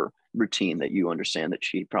part of her routine, that you understand that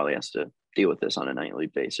she probably has to deal with this on a nightly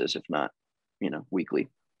basis, if not, you know, weekly.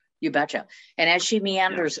 You betcha. And as she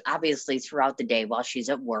meanders, obviously, throughout the day while she's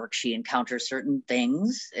at work, she encounters certain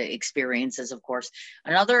things, experiences, of course.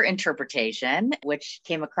 Another interpretation, which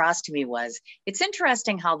came across to me, was it's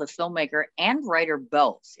interesting how the filmmaker and writer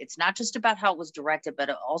both, it's not just about how it was directed,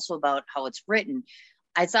 but also about how it's written.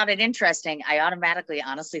 I thought it interesting. I automatically,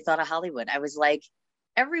 honestly thought of Hollywood. I was like,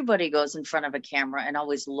 everybody goes in front of a camera and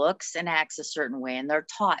always looks and acts a certain way. And they're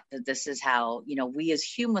taught that this is how, you know, we as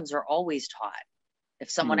humans are always taught. If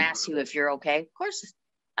someone asks you if you're okay, of course,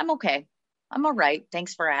 I'm okay. I'm all right.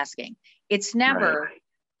 Thanks for asking. It's never,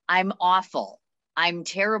 I'm awful. I'm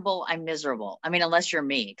terrible. I'm miserable. I mean, unless you're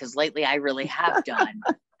me, because lately I really have done.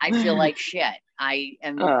 I feel like shit. I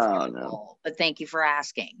am terrible, no. But thank you for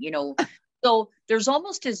asking. You know, so there's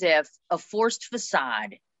almost as if a forced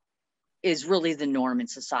facade is really the norm in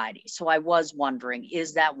society. So I was wondering,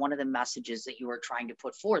 is that one of the messages that you were trying to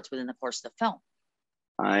put forth within the course of the film?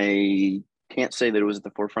 I can't say that it was at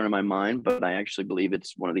the forefront of my mind, but I actually believe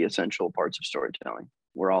it's one of the essential parts of storytelling.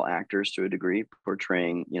 We're all actors to a degree,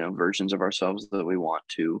 portraying, you know, versions of ourselves that we want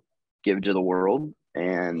to give to the world.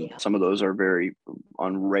 And some of those are very,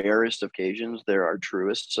 on rarest occasions, they're our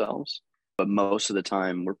truest selves. But most of the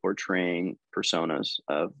time, we're portraying personas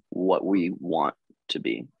of what we want to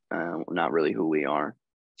be, not really who we are.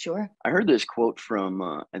 Sure. I heard this quote from,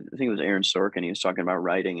 I think it was Aaron Sorkin. He was talking about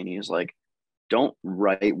writing, and he was like, don't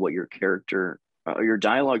write what your character, your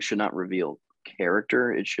dialogue should not reveal character.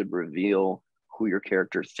 It should reveal who your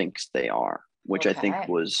character thinks they are, which I think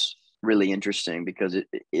was really interesting, because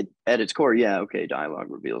it at its core, dialogue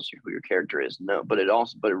reveals who your character is. No, but it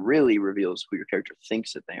really reveals who your character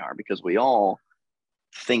thinks that they are, because we all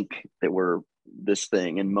think that we're this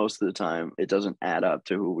thing, and most of the time it doesn't add up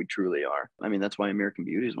to who we truly are. I mean, that's why American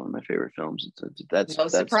Beauty is one of my favorite films. That's no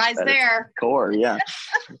surprise there. Core, yeah.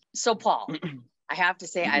 So Paul, I have to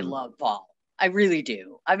say, I love Paul. I really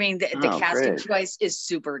do. I mean, the casting choice is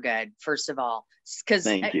super good, first of all, because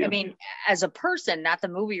I mean, as a person, not the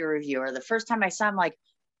movie reviewer, the first time I saw him, like,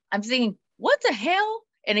 I'm thinking, what the hell?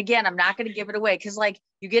 And again, I'm not going to give it away, because like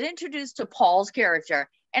you get introduced to Paul's character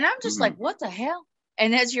and I'm just like, what the hell?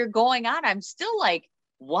 And as you're going on, I'm still like,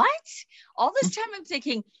 what? All this time I'm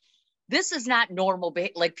thinking, this is not normal.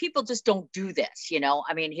 Like, people just don't do this, you know?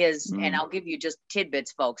 I mean, and I'll give you just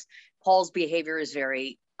tidbits, folks. Paul's behavior is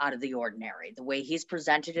very out of the ordinary. The way he's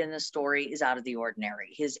presented in the story is out of the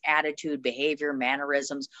ordinary. His attitude, behavior,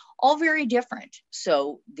 mannerisms, all very different.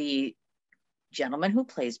 So the gentleman who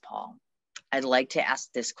plays Paul, I'd like to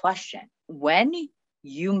ask this question. When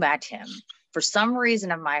you met him, for some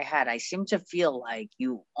reason in my head, I seem to feel like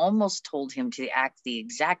you almost told him to act the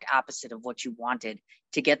exact opposite of what you wanted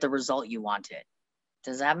to get the result you wanted.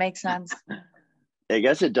 Does that make sense? I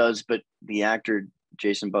guess it does, but the actor,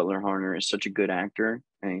 Jason Butler Harner, is such a good actor,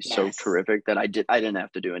 and he's so terrific that I didn't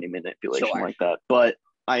have to do any manipulation like that. But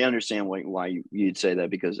I understand why you'd say that,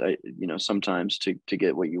 because sometimes to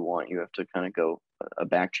get what you want, you have to kind of go a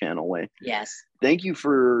back channel way. Yes. Thank you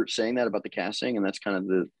for saying that about the casting, and that's kind of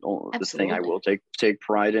the thing I will take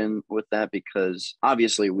pride in with that, because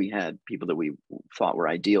obviously we had people that we thought were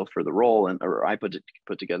ideal for the role, or I put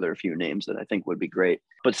together a few names that I think would be great.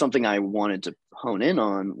 But something I wanted to hone in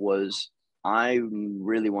on was, I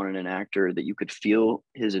really wanted an actor that you could feel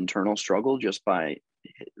his internal struggle just by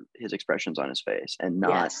his expressions on his face, and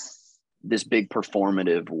not this big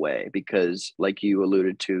performative way, because like you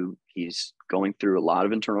alluded to, he's going through a lot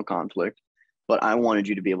of internal conflict, but I wanted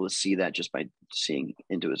you to be able to see that just by seeing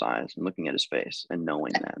into his eyes and looking at his face and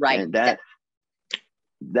knowing that. And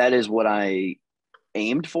that is what I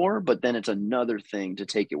aimed for. But then it's another thing to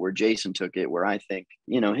take it where Jason took it, where I think,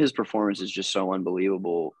 his performance is just so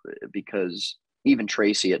unbelievable, because even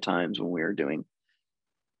Tracy at times, when we were doing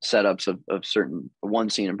setups of certain, one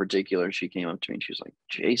scene in particular, she came up to me and she was like,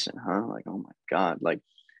 Jason, huh? Like, oh my God. Like,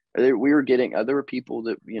 We were getting other people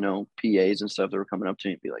that, PAs and stuff that were coming up to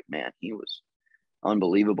me and be like, man, he was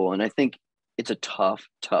unbelievable. And I think it's a tough,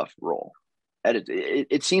 tough role.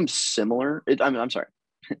 It seems similar. I'm sorry,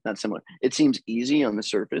 not similar. It seems easy on the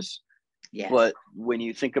surface, Yes. but when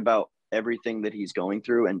you think about everything that he's going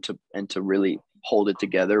through and to really hold it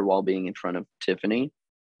together while being in front of Tiffany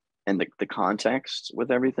and the context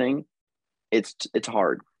with everything, it's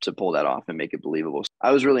hard to pull that off and make it believable.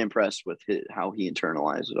 I was really impressed with how he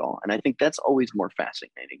internalized it all. And I think that's always more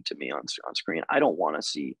fascinating to me on screen. I don't want to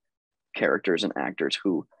see characters and actors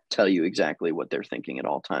who tell you exactly what they're thinking at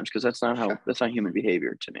all times, because that's not human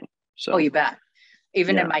behavior to me. So, oh, you bet.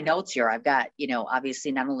 Even in my notes here, I've got,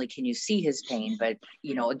 obviously not only can you see his pain, but,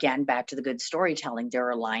 again, back to the good storytelling, there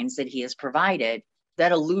are lines that he has provided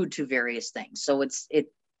that allude to various things. So it's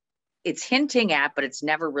hinting at, but it's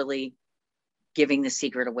never really giving the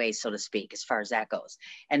secret away, so to speak, as far as that goes.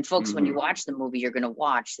 And folks, when you watch the movie, you're going to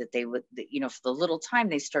watch that they would, for the little time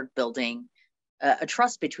they start building a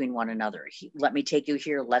trust between one another. Let me take you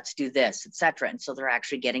here. Let's do this, etc. And so they're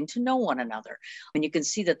actually getting to know one another. And you can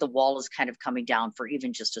see that the wall is kind of coming down for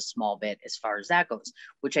even just a small bit as far as that goes,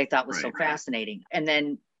 which I thought was so fascinating. And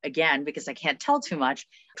then again, because I can't tell too much,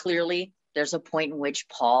 clearly there's a point in which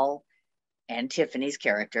Paul and Tiffany's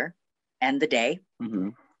character end the day.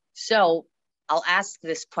 So I'll ask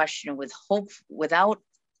this question without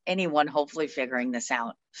anyone hopefully figuring this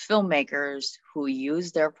out. Filmmakers who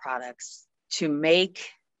use their products to make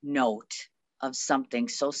note of something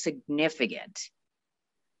so significant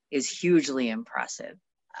is hugely impressive.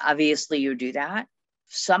 Obviously, you do that.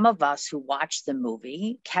 Some of us who watch the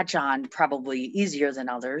movie catch on probably easier than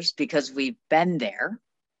others because we've been there,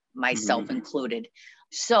 myself included.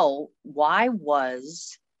 So why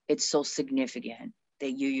was it so significant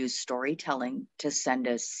that you use storytelling to send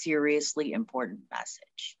a seriously important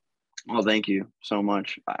message? Well, thank you so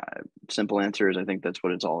much. Simple answer is I think that's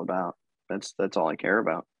what it's all about. That's all I care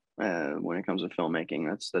about when it comes to filmmaking.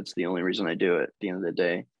 That's the only reason I do it. At the end of the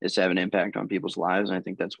day, is to have an impact on people's lives, and I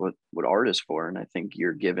think that's what art is for. And I think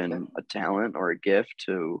you're given a talent or a gift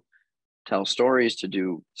to tell stories, to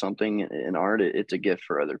do something in art. It's a gift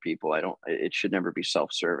for other people. It should never be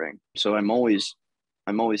self-serving. So I'm always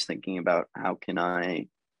thinking about how can I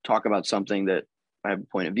talk about something that I have a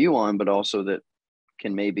point of view on, but also that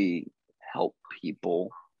can maybe help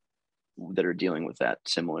people that are dealing with that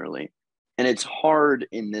similarly. And it's hard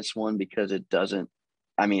in this one because this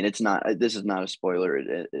is not a spoiler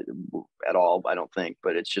at all, I don't think,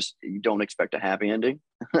 but it's just, you don't expect a happy ending.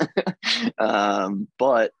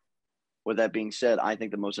 But with that being said, I think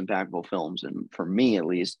the most impactful films, and for me at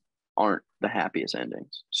least, aren't the happiest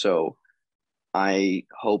endings. So I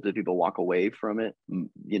hope that people walk away from it,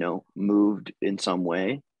 moved in some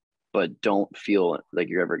way, but don't feel like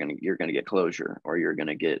you're gonna get closure or you're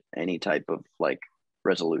gonna get any type of like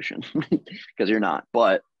resolution, because you're not.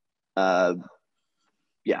 But that's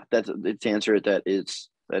to answer it. That is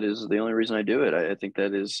the only reason I do it. I think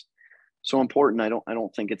that is so important. I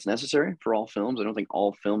don't think it's necessary for all films. I don't think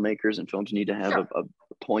all filmmakers and films need to have a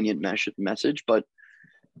poignant message, but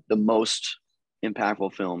the most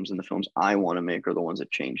impactful films and the films I want to make are the ones that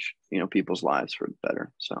change, people's lives for the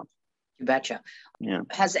better. So you betcha. Yeah.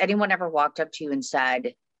 Has anyone ever walked up to you and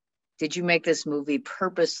said, did you make this movie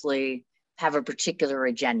purposely have a particular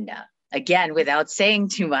agenda? Again, without saying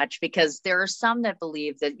too much, because there are some that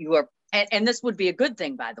believe that you are, and this would be a good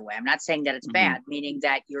thing, by the way. I'm not saying that it's bad, meaning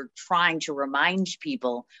that you're trying to remind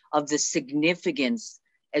people of the significance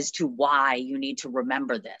as to why you need to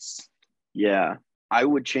remember this. Yeah. I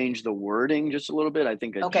would change the wording just a little bit. I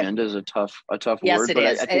think agenda is a tough word. Yes, it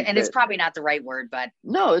is. And it's probably not the right word, but.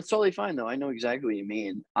 No, it's totally fine though. I know exactly what you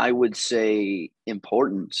mean. I would say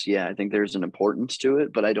importance. Yeah, I think there's an importance to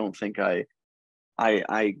it, but I don't think I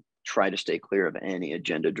try to stay clear of any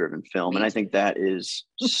agenda-driven film. And I think that is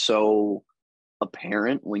so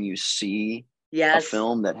apparent when you see a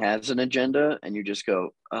film that has an agenda and you just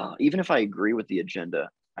go, oh, even if I agree with the agenda,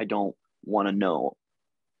 I don't want to know.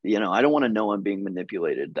 I don't want to know I'm being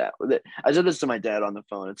manipulated. I said this to my dad on the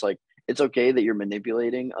phone. It's like, it's okay that you're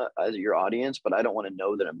manipulating as your audience, but I don't want to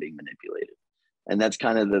know that I'm being manipulated. And that's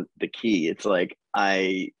kind of the key. It's like,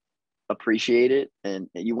 I appreciate it and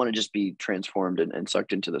you want to just be transformed and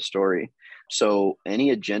sucked into the story. So any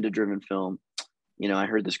agenda-driven film, I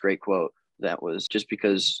heard this great quote that was, just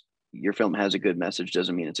because your film has a good message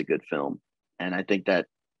doesn't mean it's a good film. And I think that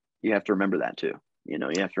you have to remember that too. You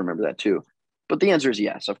have to remember that too. But the answer is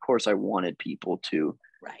yes. Of course, I wanted people to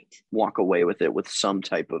walk away with it with some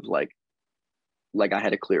type of like I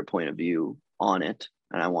had a clear point of view on it.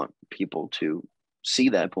 And I want people to see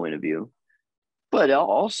that point of view. But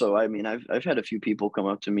also, I mean, I've had a few people come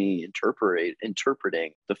up to me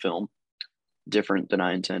interpreting the film different than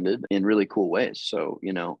I intended in really cool ways. So,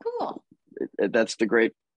 Cool. that's the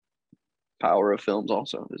great power of films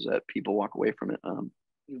also, is that people walk away from it,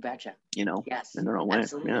 You betcha. Yes, in their own way.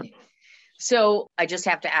 absolutely. Yeah. So I just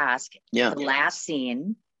have to ask, Yeah. the last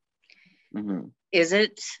scene, Mm-hmm. is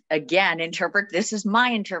it, again, this is my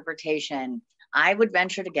interpretation. I would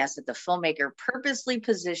venture to guess that the filmmaker purposely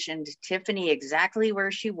positioned Tiffany exactly where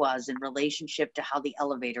she was in relationship to how the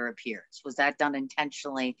elevator appears. Was that done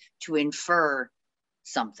intentionally to infer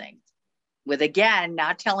something? With, again,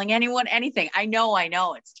 not telling anyone anything. I know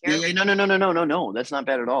it's terrible. Yeah, no. That's not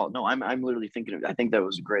bad at all. No, I'm literally thinking I think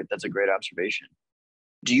that's a great observation.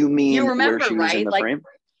 Do you mean you remember, where she was in the frame?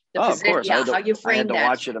 Of course. Yeah, how you framed that. I had to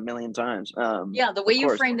watch it a million times. The way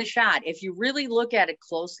you frame the shot, if you really look at it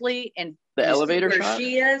closely and the elevator where shot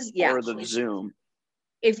she is, or the zoom.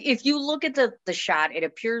 If you look at the shot, it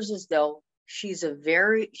appears as though she's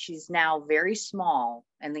now very small,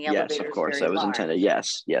 and the elevator. Yes, of course, that was large. intended.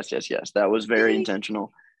 Yes. That was very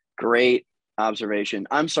intentional. Great observation.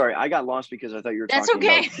 I'm sorry, I got lost because I thought you were talking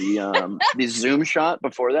about the zoom shot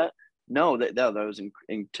before that. No, that was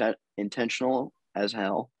intentional as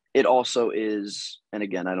hell. It also is, and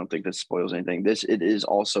again, I don't think this spoils anything. It is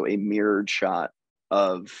also a mirrored shot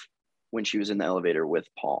of when she was in the elevator with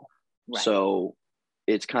Paul. Right. So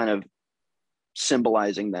it's kind of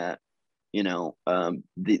symbolizing that,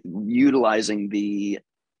 the utilizing the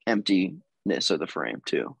emptiness of the frame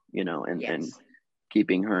too, and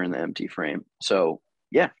keeping her in the empty frame. So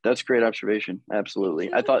yeah, that's a great observation.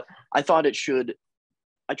 Absolutely. I thought it should.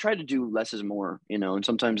 I try to do less is more, and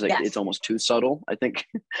sometimes it's almost too subtle. I think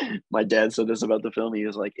my dad said this about the film. He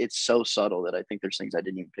was like, it's so subtle that I think there's things I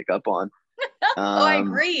didn't even pick up on. I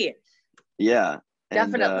agree. Yeah,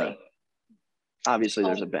 definitely. Obviously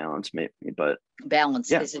there's a balance maybe, but balance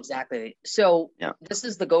is exactly. So this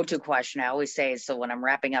is the go-to question I always say. So when I'm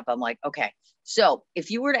wrapping up, I'm like, okay, so if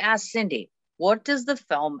you were to ask Cindy, what does the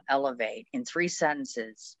film elevate in 3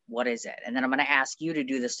 sentences? What is it? And then I'm going to ask you to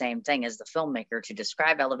do the same thing as the filmmaker to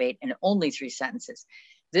describe elevate in only 3 sentences.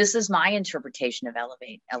 This is my interpretation of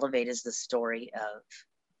elevate. Elevate is the story of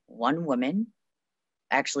one woman,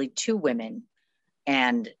 actually 2 women,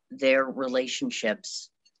 and their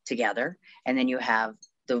relationships together. And then you have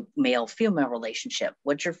the male-female relationship.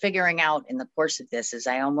 What you're figuring out in the course of this is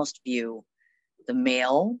I almost view the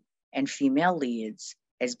male and female leads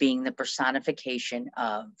as being the personification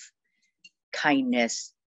of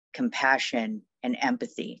kindness, compassion, and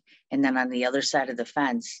empathy. And then on the other side of the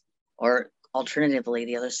fence, or alternatively,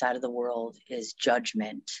 the other side of the world, is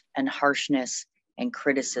judgment and harshness and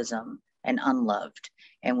criticism and unloved.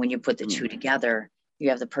 And when you put the 2 together,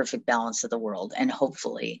 you have the perfect balance of the world. And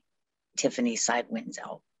hopefully Tiffany's side wins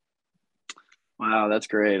out. Wow, that's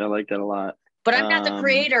great. I like that a lot. But I'm not the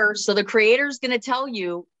creator. So the creator's going to tell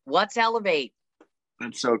you what's elevate.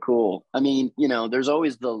 That's so cool. I mean, there's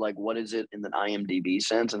always the what is it in the IMDb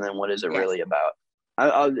sense, and then what is it really about?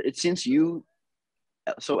 Since you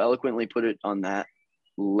so eloquently put it on that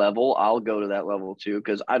level, I'll go to that level too,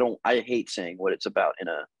 because I hate saying what it's about in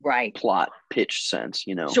a plot pitch sense.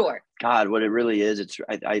 Sure. God, what it really is,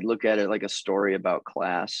 I look at it like a story about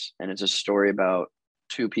class, and it's a story about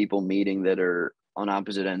 2 people meeting that are on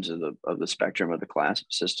opposite ends of the spectrum of the class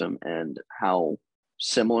system, and how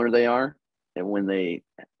similar they are. And when they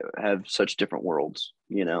have such different worlds,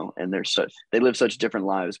 and they live such different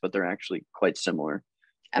lives, but they're actually quite similar.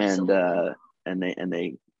 Absolutely. And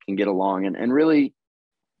they can get along and really,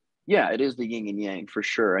 it is the yin and yang for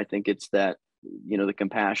sure. I think it's that, the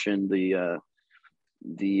compassion, the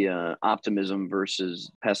optimism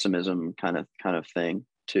versus pessimism kind of thing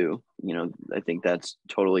too. I think that's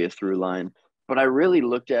totally a through line. But I really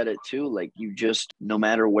looked at it too, like no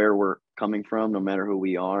matter where we're coming from, no matter who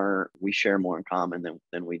we are, we share more in common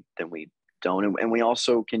than we don't. And we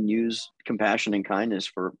also can use compassion and kindness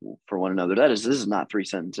for one another. This is not 3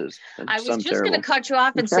 sentences. I was just going to cut you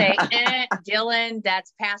off and say, Dylan,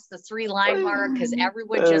 that's past the 3-line mark, because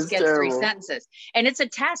everyone just gets terrible. 3 sentences. And it's a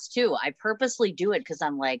test too. I purposely do it because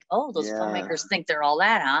I'm like, oh, those filmmakers think they're all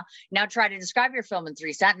that, huh? Now try to describe your film in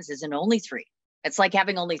 3 sentences and only 3. It's like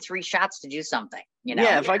having only 3 shots to do something,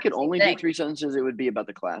 Yeah, if I could only do 3 sentences, it would be about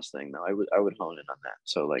the class thing, though. I would hone in on that.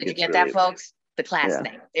 So did you get really that, folks? The class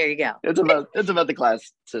thing. There you go. It's about the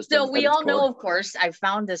class system. So we all know, of course, I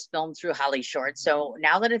found this film through HollyShorts. So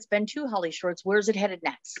now that it's been 2 HollyShorts, where's it headed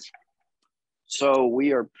next? So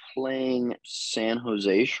we are playing San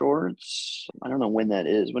Jose Shorts. I don't know when that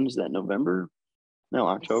is. When is that? November? No,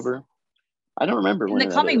 October. I don't remember. In the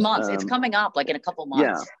coming months. It's coming up like in a couple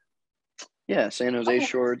months. Yeah, San Jose Okay.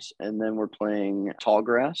 Shorts, and then we're playing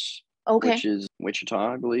Tallgrass, Okay. which is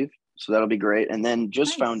Wichita, I believe. So that'll be great. And then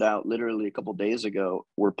just found Nice. out literally a couple days ago,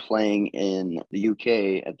 we're playing in the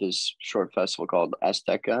UK at this short festival called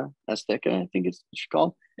Azteca. Azteca, I think it's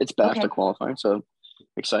called. It's BAFTA Okay. qualifying, so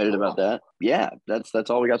excited about Cool. that. Yeah, that's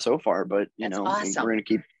all we got so far. But That's we're awesome. gonna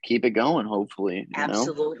keep it going. Hopefully,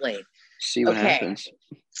 Absolutely. see what Okay. happens.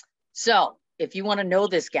 So if you want to know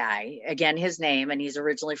this guy, again, his name, and he's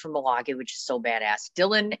originally from Milwaukee, which is so badass.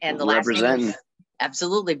 Dylan, and the last name Representing. is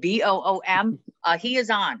absolutely BOOM. He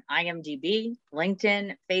is on IMDb,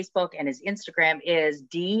 LinkedIn, Facebook, and his Instagram is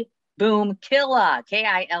DBoomKilla,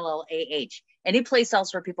 KILLAH. Any place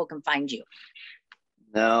else where people can find you?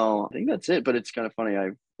 No, I think that's it. But it's kind of funny.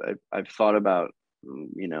 I've thought about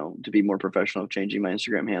to be more professional of changing my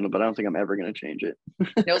Instagram handle, but I don't think I'm ever going to change it.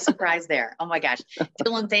 No surprise there. Oh my gosh.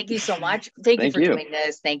 Dylan, thank you so much. Thank you for doing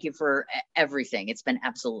this. Thank you for everything. It's been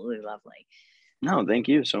absolutely lovely. No, thank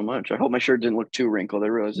you so much. I hope my shirt didn't look too wrinkled. I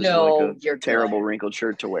realize this is No, like a you're terrible good. wrinkled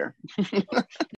shirt to wear.